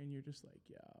morning and you're just like,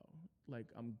 yo, like,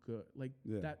 I'm good. Like,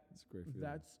 that's great.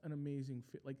 That's an amazing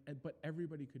fit. Like, but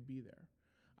everybody could be there.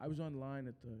 I was online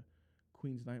at the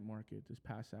Queens Night Market this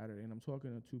past Saturday, and I'm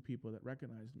talking to 2 people that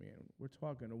recognized me, and we're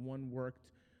talking to one worked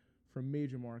for a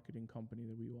major marketing company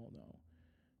that we all know.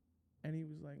 And he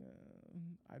was like,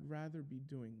 I'd rather be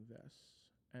doing this.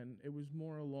 And it was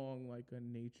more along like a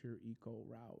nature eco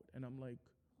route. And I'm like,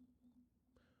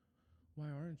 why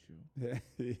aren't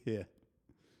you? Yeah.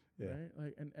 Right?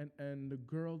 Like, and the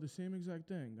girl, the same exact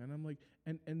thing. And I'm like,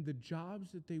 and the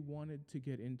jobs that they wanted to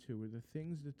get into or the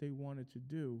things that they wanted to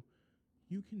do,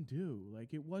 you can do.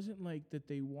 Like, it wasn't like that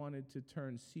they wanted to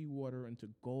turn seawater into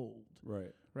gold.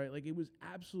 Right. Right? Like, it was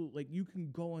absolute, like, you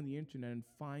can go on the internet and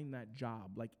find that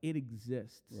job. Like, it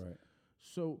exists. Right.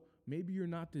 So maybe you're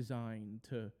not designed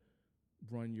to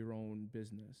run your own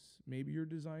business. Maybe you're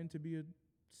designed to be a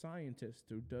scientist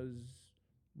who does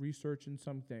research in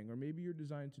something, or maybe you're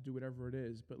designed to do whatever it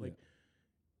is, but like,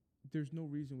 there's no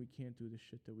reason we can't do the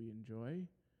shit that we enjoy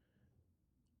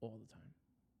all the time.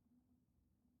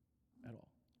 At all.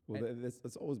 Well,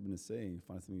 that's always been a saying: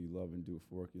 find something you love and do it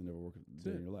for work. You'll never work a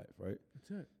day in your life, right?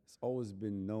 That's it. It's always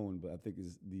been known, but I think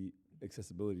the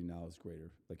accessibility now is greater,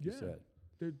 like you said.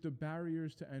 The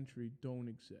barriers to entry don't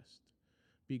exist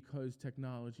because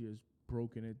technology has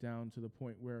broken it down to the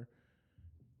point where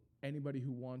anybody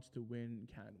who wants to win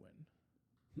can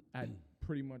win at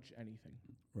pretty much anything.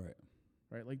 Right.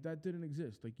 Right? Like, that didn't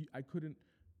exist. Like, I couldn't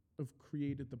have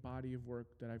created the body of work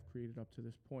that I've created up to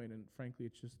this point, and frankly,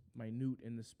 it's just minute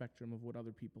in the spectrum of what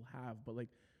other people have. But like,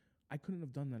 I couldn't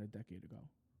have done that a decade ago.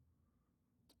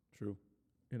 True.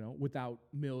 You know, without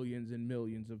millions and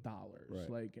millions of dollars. Right.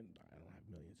 Like, and I don't have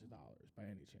millions of dollars by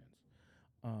any chance.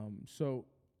 So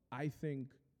I think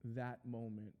that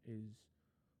moment is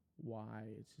why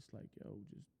it's just like, yo,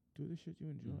 just do the shit you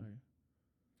enjoy.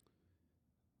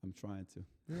 I'm trying to.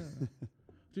 Yeah.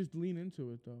 Just lean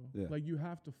into it, though. Yeah. Like, you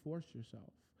have to force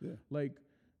yourself. Yeah. Like,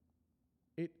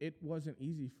 it wasn't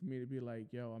easy for me to be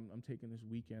like, yo, I'm taking this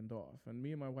weekend off. And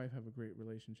me and my wife have a great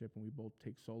relationship, and we both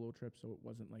take solo trips, so it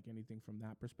wasn't like anything from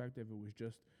that perspective. It was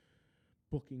just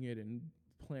booking it and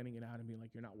planning it out and being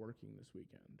like, you're not working this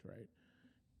weekend, right?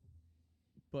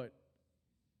 But,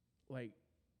 like,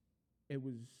 it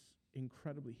was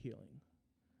incredibly healing.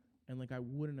 And like, I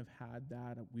wouldn't have had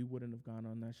that. We wouldn't have gone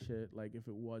on that shit, like, if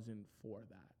it wasn't for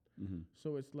that. Mm-hmm.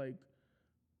 So it's like,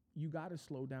 you got to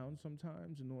slow down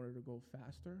sometimes in order to go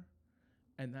faster.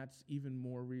 And that's even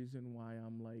more reason why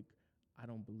I'm like, I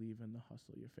don't believe in the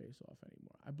hustle your face off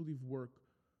anymore. I believe work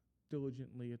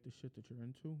diligently at the shit that you're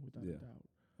into, without a doubt.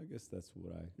 I guess that's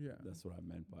what I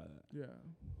meant by that. Yeah.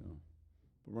 You know?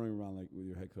 But running around like with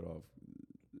your head cut off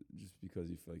just because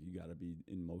you feel like you got to be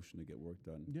in motion to get work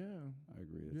done. Yeah. I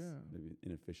agree. It's maybe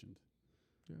inefficient.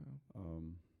 Yeah.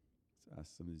 Let's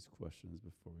ask some of these questions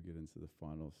before we get into the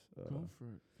finals. Go for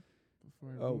it.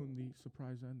 Before I ruin the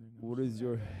surprise ending. What is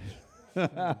your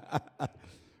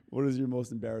what is your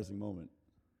most embarrassing moment?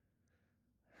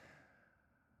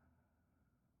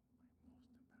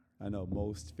 I know,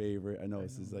 most favorite. I know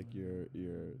this is like your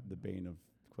the bane of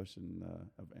question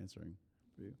of answering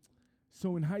for you.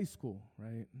 So in high school,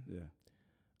 right? Yeah.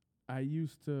 I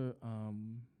used to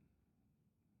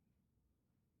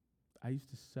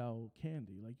sell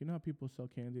candy. Like, you know how people sell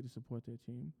candy to support their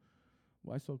team?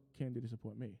 Well, I sold candy to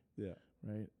support me, Yeah.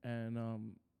 right? And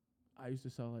I used to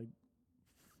sell like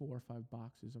 4 or 5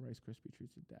 boxes of Rice Krispie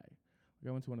treats a day. Like,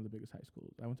 I went to one of the biggest high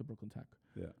schools. I went to Brooklyn Tech.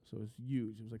 Yeah. So it was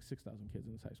huge. It was like 6,000 kids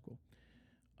in this high school.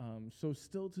 So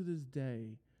still to this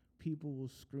day, people will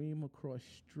scream across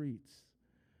streets,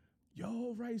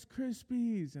 "Yo, Rice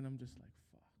Krispies!" And I'm just like,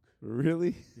 fuck.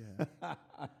 Really? Yeah.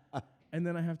 And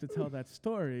then I have to tell that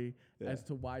story Yeah. as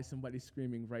to why somebody's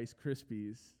screaming Rice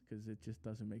Krispies, because it just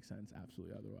doesn't make sense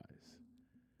absolutely otherwise.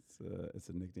 It's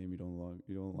a nickname you don't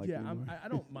like Yeah, anymore? I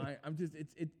don't mind. I'm just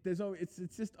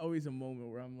it's just always a moment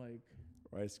where I'm like,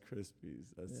 Rice Krispies.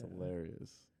 That's Yeah.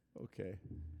 hilarious. Okay.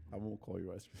 I won't call you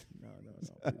Rice Krispies. no, please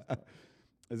don't.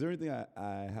 Is there anything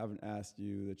I haven't asked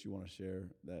you that you want to share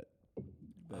that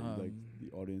you'd like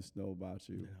the audience know about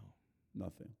you? No,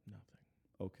 Nothing. nothing.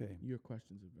 Okay. Your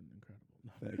questions have been incredible.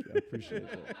 No. Thank you. I appreciate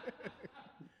that.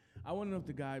 I want to know if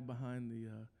the guy behind the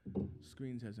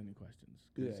screens has any questions.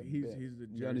 'Cause Yeah, he's the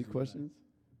you got any Jersey guy. questions?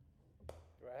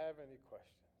 Do I have any questions?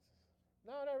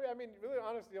 No, not really. I mean, really,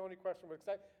 honestly, the only question was,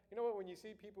 you know what, when you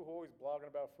see people who are always blogging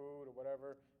about food or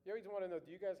whatever, you always want to know,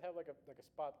 do you guys have like a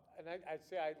spot? And I'd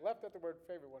say I left out the word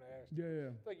favorite when I asked you. Yeah, yeah.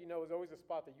 Like, you know, there's always a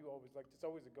spot that you always like. It's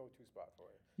always a go-to spot for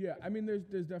you. Yeah, I mean, there's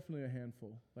definitely a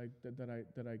handful like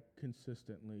that I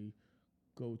consistently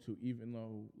go to, even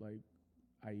though like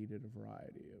I eat at a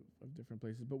variety of different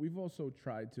places. But we've also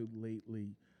tried to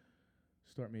lately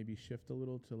start maybe shift a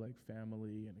little to like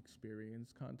family and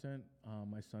experience content.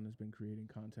 My son has been creating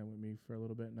content with me for a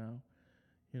little bit now,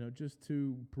 you know, just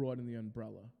to broaden the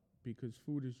umbrella, because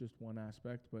food is just one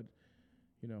aspect, but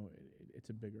you know, it's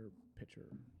a bigger picture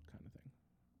kind of thing.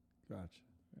 Gotcha.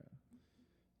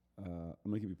 Yeah.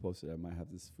 I'm gonna keep you posted. I might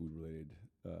have this food-related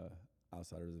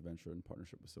Outsiders adventure in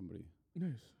partnership with somebody.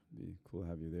 Nice. Be cool to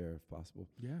have you there if possible.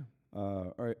 Yeah.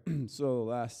 All right. So the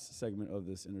last segment of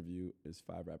this interview is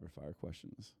 5 rapid-fire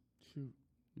questions. Shoot.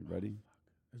 You ready?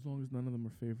 As long as none of them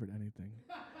are favorite anything.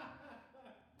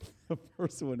 The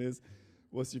first one is,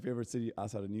 what's your favorite city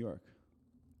outside of New York?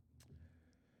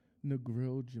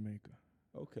 Negril, Jamaica.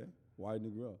 Okay. Why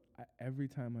Negril? Every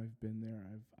time I've been there,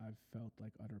 I've felt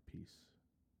like utter peace.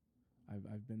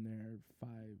 I've been there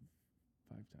five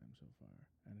times so far,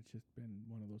 and it's just been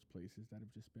one of those places that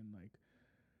have just been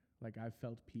like I've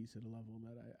felt peace at a level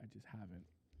that I just haven't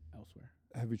elsewhere.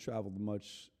 Have you traveled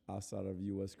much outside of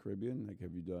U.S. Caribbean? Like,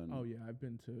 have you done? Oh yeah, I've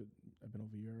been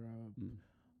over Europe. Mm.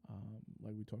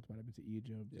 Like we talked about, I've been to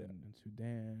Egypt Yeah. and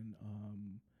Sudan.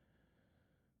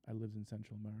 I lived in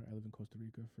Central America. I lived in Costa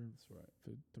Rica for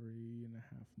 3.5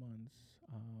 months.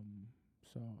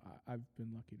 So I've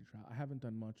been lucky to travel. I haven't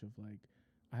done much of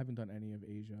I haven't done any of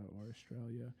Asia or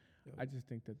Australia. Yep. I just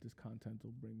think that this content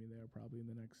will bring me there probably in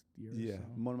the next year Yeah, or so.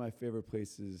 one of my favorite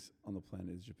places on the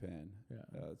planet is Japan. Yeah.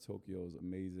 Tokyo is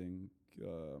amazing.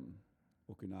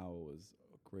 Okinawa was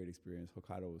a great experience.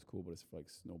 Hokkaido was cool, but it's for like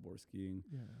snowboard skiing.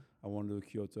 Yeah. I want to do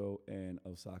Kyoto and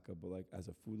Osaka, but like as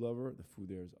a food lover, the food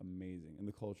there is amazing, and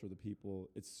the culture, the people,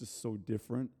 it's just so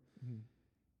different Mhm.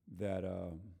 that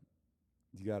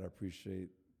you gotta appreciate.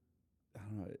 I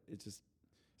don't know. It's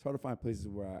hard to find places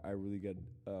where I really get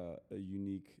a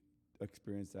unique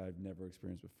experience that I've never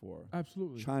experienced before.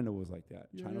 Absolutely. China was like that.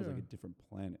 Yeah, China was like yeah. a different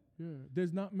planet. Yeah.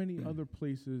 There's not many other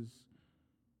places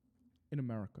in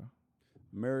America.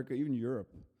 America, even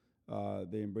Europe,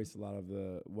 they embrace a lot of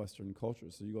the Western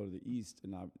culture. So you go to the East,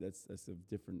 and that's a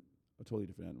totally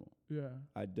different animal. Yeah.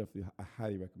 I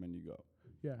highly recommend you go.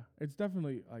 Yeah. It's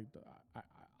definitely like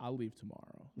I'll leave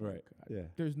tomorrow. Right. Like, Yeah.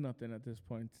 There's nothing at this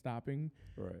point stopping.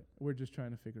 Right. We're just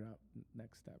trying to figure out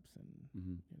next steps and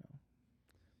Mm-hmm. you know.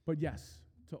 But yes,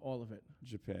 to all of it.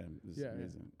 Japan is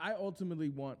amazing. I ultimately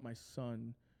want my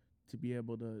son to be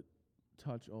able to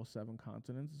touch all 7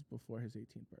 continents before his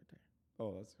 18th birthday.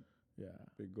 Oh, that's Yeah.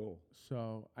 a big goal.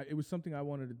 So it was something I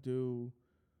wanted to do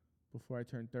before I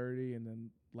turned 30, and then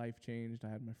life changed. I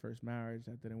had my first marriage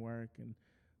that didn't work, and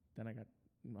then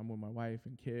I'm with my wife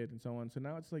and kid and so on. So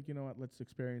now it's like, you know what, let's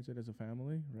experience it as a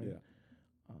family, right? Yeah.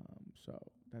 So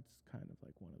that's kind of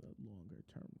like one of the longer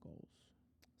term goals.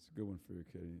 It's a good one for your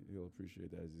kid. He'll appreciate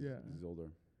that as Yeah. he's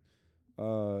older.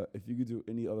 If you could do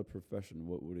any other profession,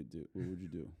 what would it do? What would you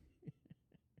do?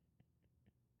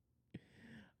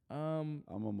 I'm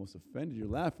almost offended. You're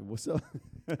laughing. What's up?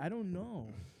 I don't know,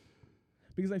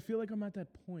 because I feel like I'm at that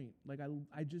point. Like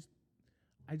I just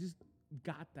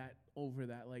got that over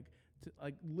that. Like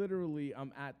literally,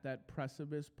 I'm at that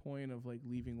precipice point of like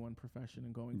leaving one profession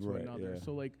and going to Right, another. yeah.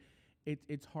 So like,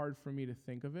 it's hard for me to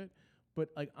think of it. But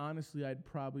like honestly, I'd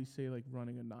probably say like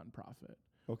running a nonprofit.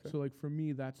 Okay. So like for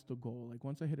me, that's the goal. Like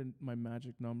once I hit my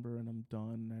magic number and I'm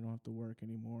done, I don't have to work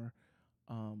anymore.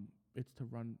 It's to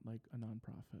run like a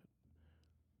nonprofit.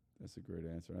 That's a great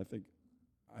answer.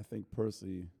 I think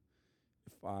personally,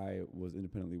 if I was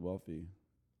independently wealthy,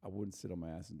 I wouldn't sit on my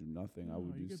ass and do nothing. I No,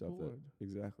 would you do get stuff bored. that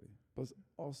exactly. Plus,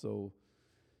 also,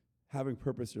 having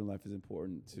purpose in your life is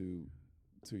important to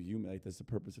human. Like that's the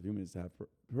purpose of humans, to have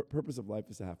purpose of life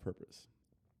is to have purpose.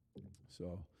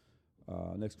 So,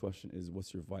 next question is,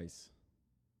 what's your vice?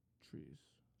 Trees.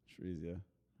 Trees, yeah.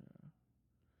 Yeah.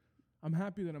 I'm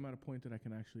happy that I'm at a point that I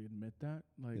can actually admit that.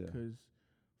 Like, Yeah. because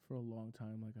for a long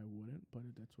time, like I wouldn't, but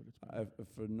that's what it's been.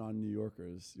 For non-New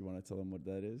Yorkers, you want to tell them what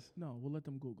that is? No, we'll let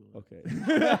them Google it. Okay.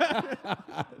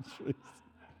 Trees.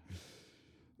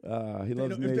 He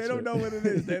loves nature. If they don't know what it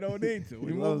is, they don't need to.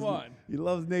 We move on. He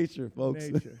loves nature, folks.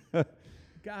 Nature.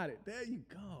 Got it. There you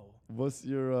go. What's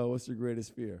your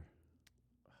greatest fear?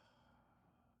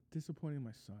 Disappointing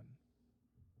my son.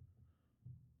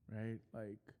 Right?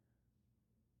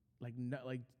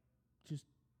 Like just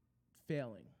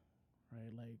failing.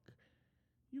 Right? Like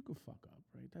you could fuck up,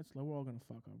 right? That's like we're all gonna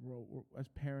fuck up. We're as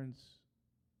parents,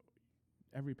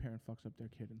 every parent fucks up their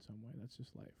kid in some way. That's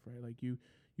just life, right? Like you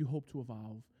hope to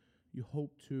evolve, you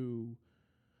hope to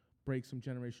break some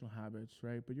generational habits,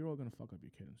 right? But you're all gonna fuck up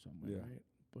your kid in some way, Yeah. right?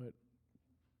 But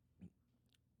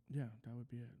yeah, that would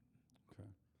be it. Okay.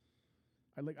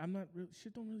 I'm not really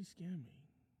shit. Don't really scare me.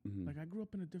 Mm-hmm. Like I grew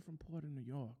up in a different part of New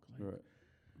York. Like, Right.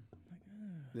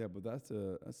 Yeah, but that's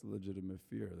a legitimate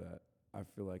fear that I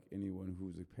feel like anyone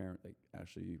who's a parent, like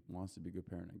actually wants to be a good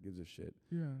parent and gives a shit,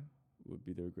 yeah, would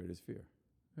be their greatest fear.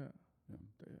 yeah.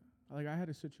 Yeah. Like I had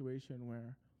a situation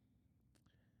where.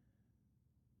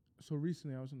 So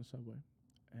recently I was on the subway,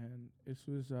 and this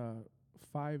was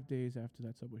 5 days after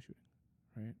that subway shooting,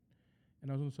 right?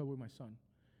 And I was on the subway with my son,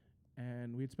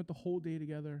 and we had spent the whole day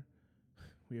together.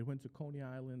 We had went to Coney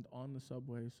Island on the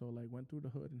subway, so like went through the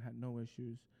hood and had no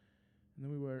issues. And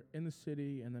then we were in the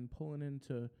city and then pulling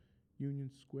into Union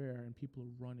Square, and people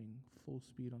are running full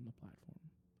speed on the platform.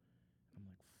 I'm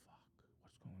like, fuck,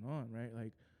 what's going on, right?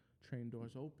 Like train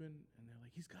doors open, and they're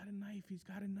like, he's got a knife, he's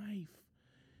got a knife.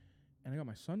 And I got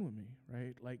my son with me,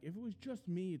 right? Like, if it was just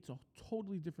me, it's a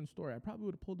totally different story. I probably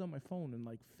would have pulled out my phone and,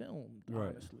 like, filmed, Right.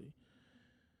 honestly.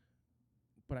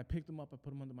 But I picked him up, I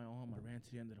put him under my arm, I ran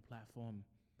to the end of the platform,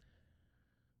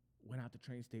 went out the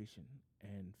train station,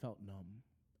 and felt numb,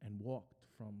 and walked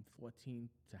from 14th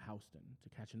to Houston to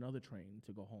catch another train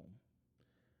to go home.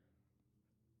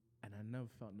 And I never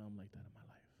felt numb like that in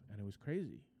my life. And it was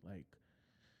crazy, like,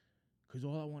 because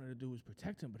all I wanted to do was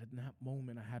protect him. But in that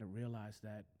moment, I had to realize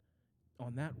that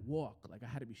on that walk, like I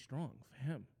had to be strong for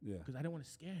him. Yeah. Because I didn't want to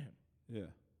scare him. Yeah.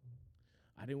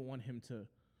 I didn't want him to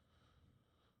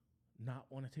not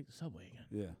want to take the subway again.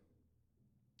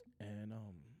 Yeah. And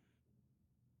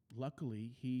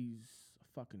luckily, he's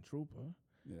a fucking trooper.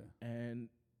 Yeah. And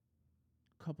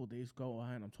a couple days go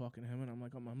by, and I'm talking to him, and I'm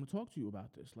like, I'm going to talk to you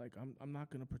about this. Like, I'm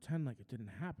not going to pretend like it didn't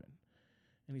happen.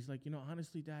 And he's like,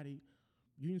 honestly, Daddy,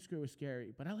 Union Square was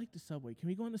scary, but I like the subway. Can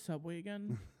we go on the subway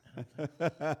again? Thank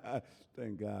God.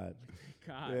 Thank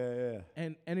God. Yeah, yeah.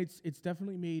 And it's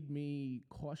definitely made me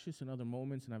cautious in other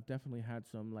moments, and I've definitely had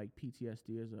some like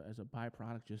PTSD as a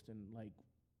byproduct just in like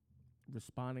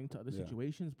responding to other Yeah.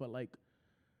 situations. But like,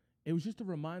 it was just a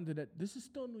reminder that this is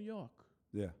still New York,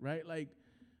 Yeah. right? Like,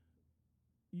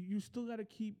 you still got to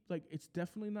keep like it's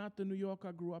definitely not the New York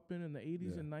I grew up in the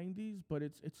 80s Yeah. and 90s, but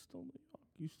it's still New York.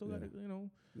 You still Yeah. got to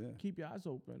Yeah. keep your eyes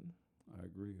open. I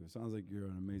agree. It sounds like you're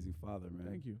an amazing father, man.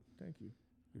 Thank you.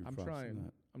 Your I'm props on trying.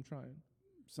 that. I'm trying.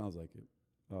 Sounds like it.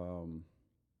 So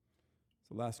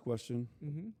last question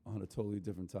Mm-hmm. on a totally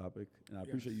different topic, and I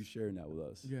appreciate you sharing that with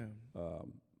us. Yeah.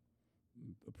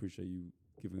 Appreciate you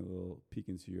giving a little peek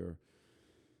into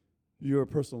your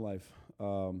personal life.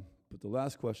 But the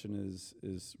last question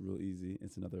is real easy.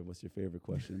 It's another what's your favorite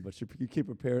question, but you came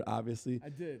prepared, obviously. I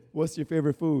did. What's your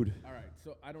favorite food? All right,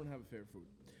 so I don't have a favorite food.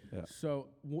 Yeah. So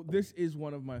this is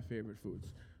one of my favorite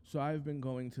foods. So I've been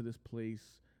going to this place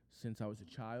since I was a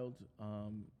child,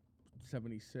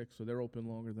 76, so they're open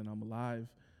longer than I'm alive.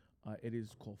 It is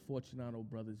called Fortunato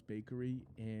Brothers Bakery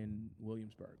in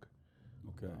Williamsburg.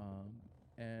 Okay.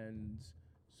 And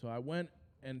so I went,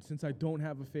 and since I don't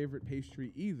have a favorite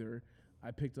pastry either,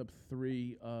 I picked up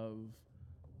 3 of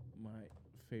my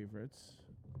favorites.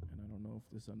 And I don't know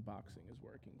if this unboxing is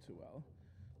working too well.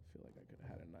 I feel like I could have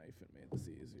had a knife and made this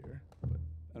easier. But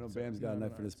I know it's Bam's got a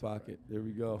knife in his it's all right. pocket. There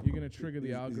we go. You're going to trigger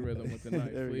the algorithm with the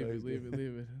knife. There we go.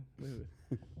 Leave it.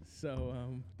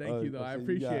 So thank you, though. I so you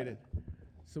appreciate got- it.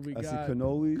 So we I see got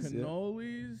cannolis. Yeah.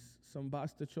 cannolis, some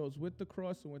bastarchos with the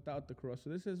cross and without the cross. So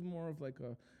this is more of like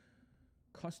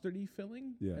custardy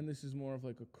filling, Yeah. and this is more of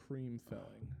like a cream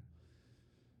filling.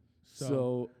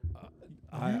 So,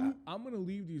 I'm gonna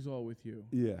leave these all with you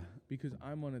yeah. because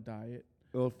I'm on a diet.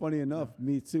 Well, funny enough,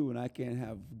 me too, and I can't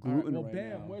have All right, gluten well, right Bam,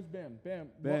 now. where's Bam? Bam,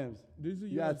 Bams. These are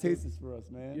You gotta yours, taste dude. this for us,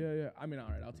 man. Yeah. I mean, all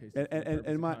right, I'll taste And it. for the purpose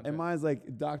of content. mine's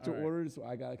like doctor All right. ordered, so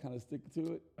I gotta kind of stick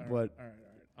to it. All But right.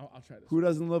 I'll try this. who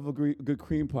doesn't love a good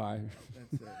cream pie?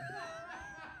 That's it.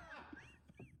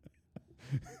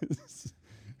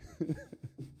 Really?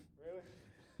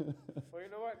 Well, you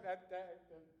know what? That yeah.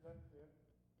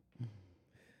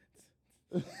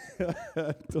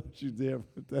 Don't you dare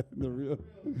put that in the reel.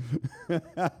 And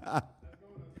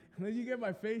then you get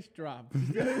my face dropped.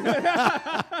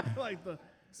 Like the.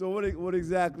 So what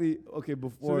exactly? Okay, So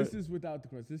before. this is without the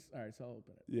crust. All right, so I'll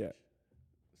open it. Yeah.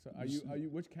 So are you?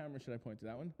 Which camera should I point to?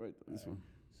 That one? Right, this one.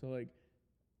 So like,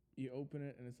 you open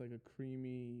it and it's like a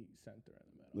creamy center in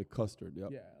the middle. Like custard. Yep.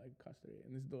 Yeah, like custard,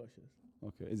 and it's delicious.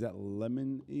 Okay. Is that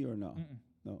lemon-y or no? Mm-mm.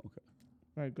 No. Okay.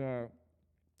 Like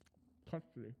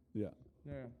custard. Yeah.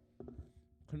 Yeah.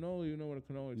 Cannoli, you know what a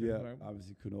cannoli is, Yeah. right?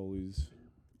 Obviously, cannolis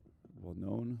well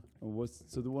known. And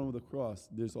so the one with the cross?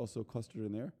 There's also custard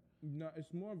in there. No,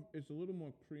 it's a little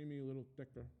more creamy, a little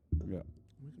thicker. Yeah.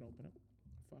 We can open it.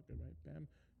 Fuck it, right, Bam.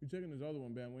 You're taking this other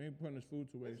one, Bam. We ain't putting this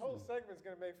food to waste. This whole segment's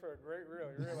gonna make for a great reel.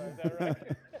 You realize that, right?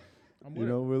 I'm You with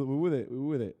know, we're with it. We're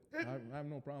with it. it. I have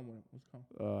no problem with it. Let's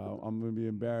go. I'm gonna be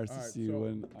embarrassed to Alright, see so-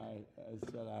 when I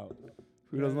shut out.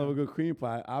 Who doesn't love a good cream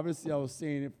pie? Obviously, I was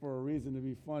saying it for a reason to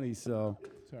be funny. So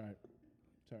It's all right.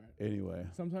 It's all right. anyway,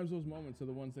 Sometimes those moments are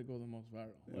the ones that go the most viral.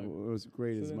 Like, what was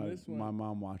great so is then my this one-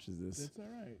 mom watches this. it's all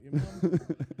right.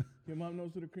 Your mom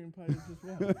knows what a cream pie is as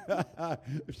well.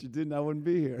 If she didn't, I wouldn't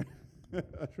be here.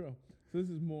 True. So this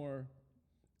is more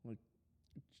like,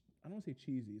 I don't want to say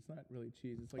cheesy. It's not really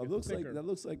cheese. It's like It a looks like thicker, that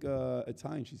looks like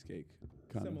Italian cheesecake.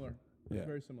 Kind similar. Yeah.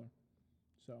 Very similar.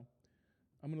 So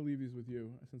I'm gonna leave these with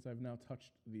you since I've now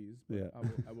touched these. But Yeah.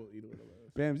 I will eat a little of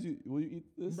this. Bams, will you eat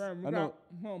this? Bam, I know.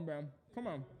 come on, Bam. Come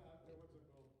on.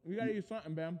 We gotta eat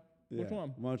something, Bam. Yeah. Which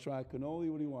one? Want to try cannoli?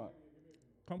 What do you want?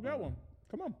 Come get one.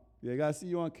 Come on. Yeah, I gotta see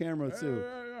you on camera too.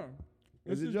 Yeah.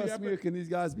 Is This it the just me or epi- can these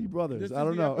guys be brothers? This I is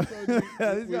don't the know.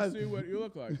 episode These we guys, see what you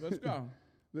look like. Let's go.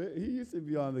 he used to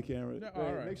be on the camera. Yeah, Wait,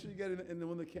 all right. Make sure you get in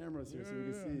when the camera's here so we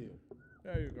can Yeah. see you.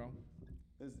 There you go.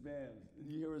 This man,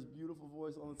 you hear his beautiful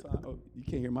voice all the time. Oh, you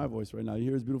can't hear my voice right now. You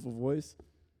hear his beautiful voice,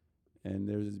 and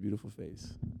there's his beautiful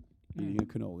face, eating a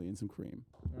cannoli and some cream.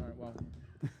 All right, well.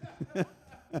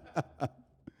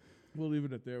 We'll leave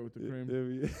it at there with the cream.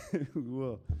 We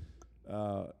will.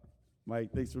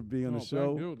 Mike, thanks for being on the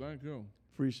show. Thank you.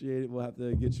 Appreciate it. We'll have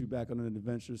to get you back on an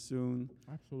adventure soon.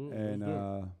 Absolutely. And Let's do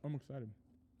it. I'm excited.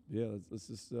 yeah, let's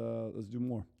just let's do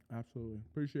more. Absolutely.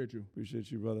 Appreciate you.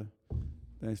 Appreciate you, brother.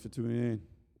 Thanks for tuning in.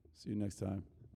 See you next time.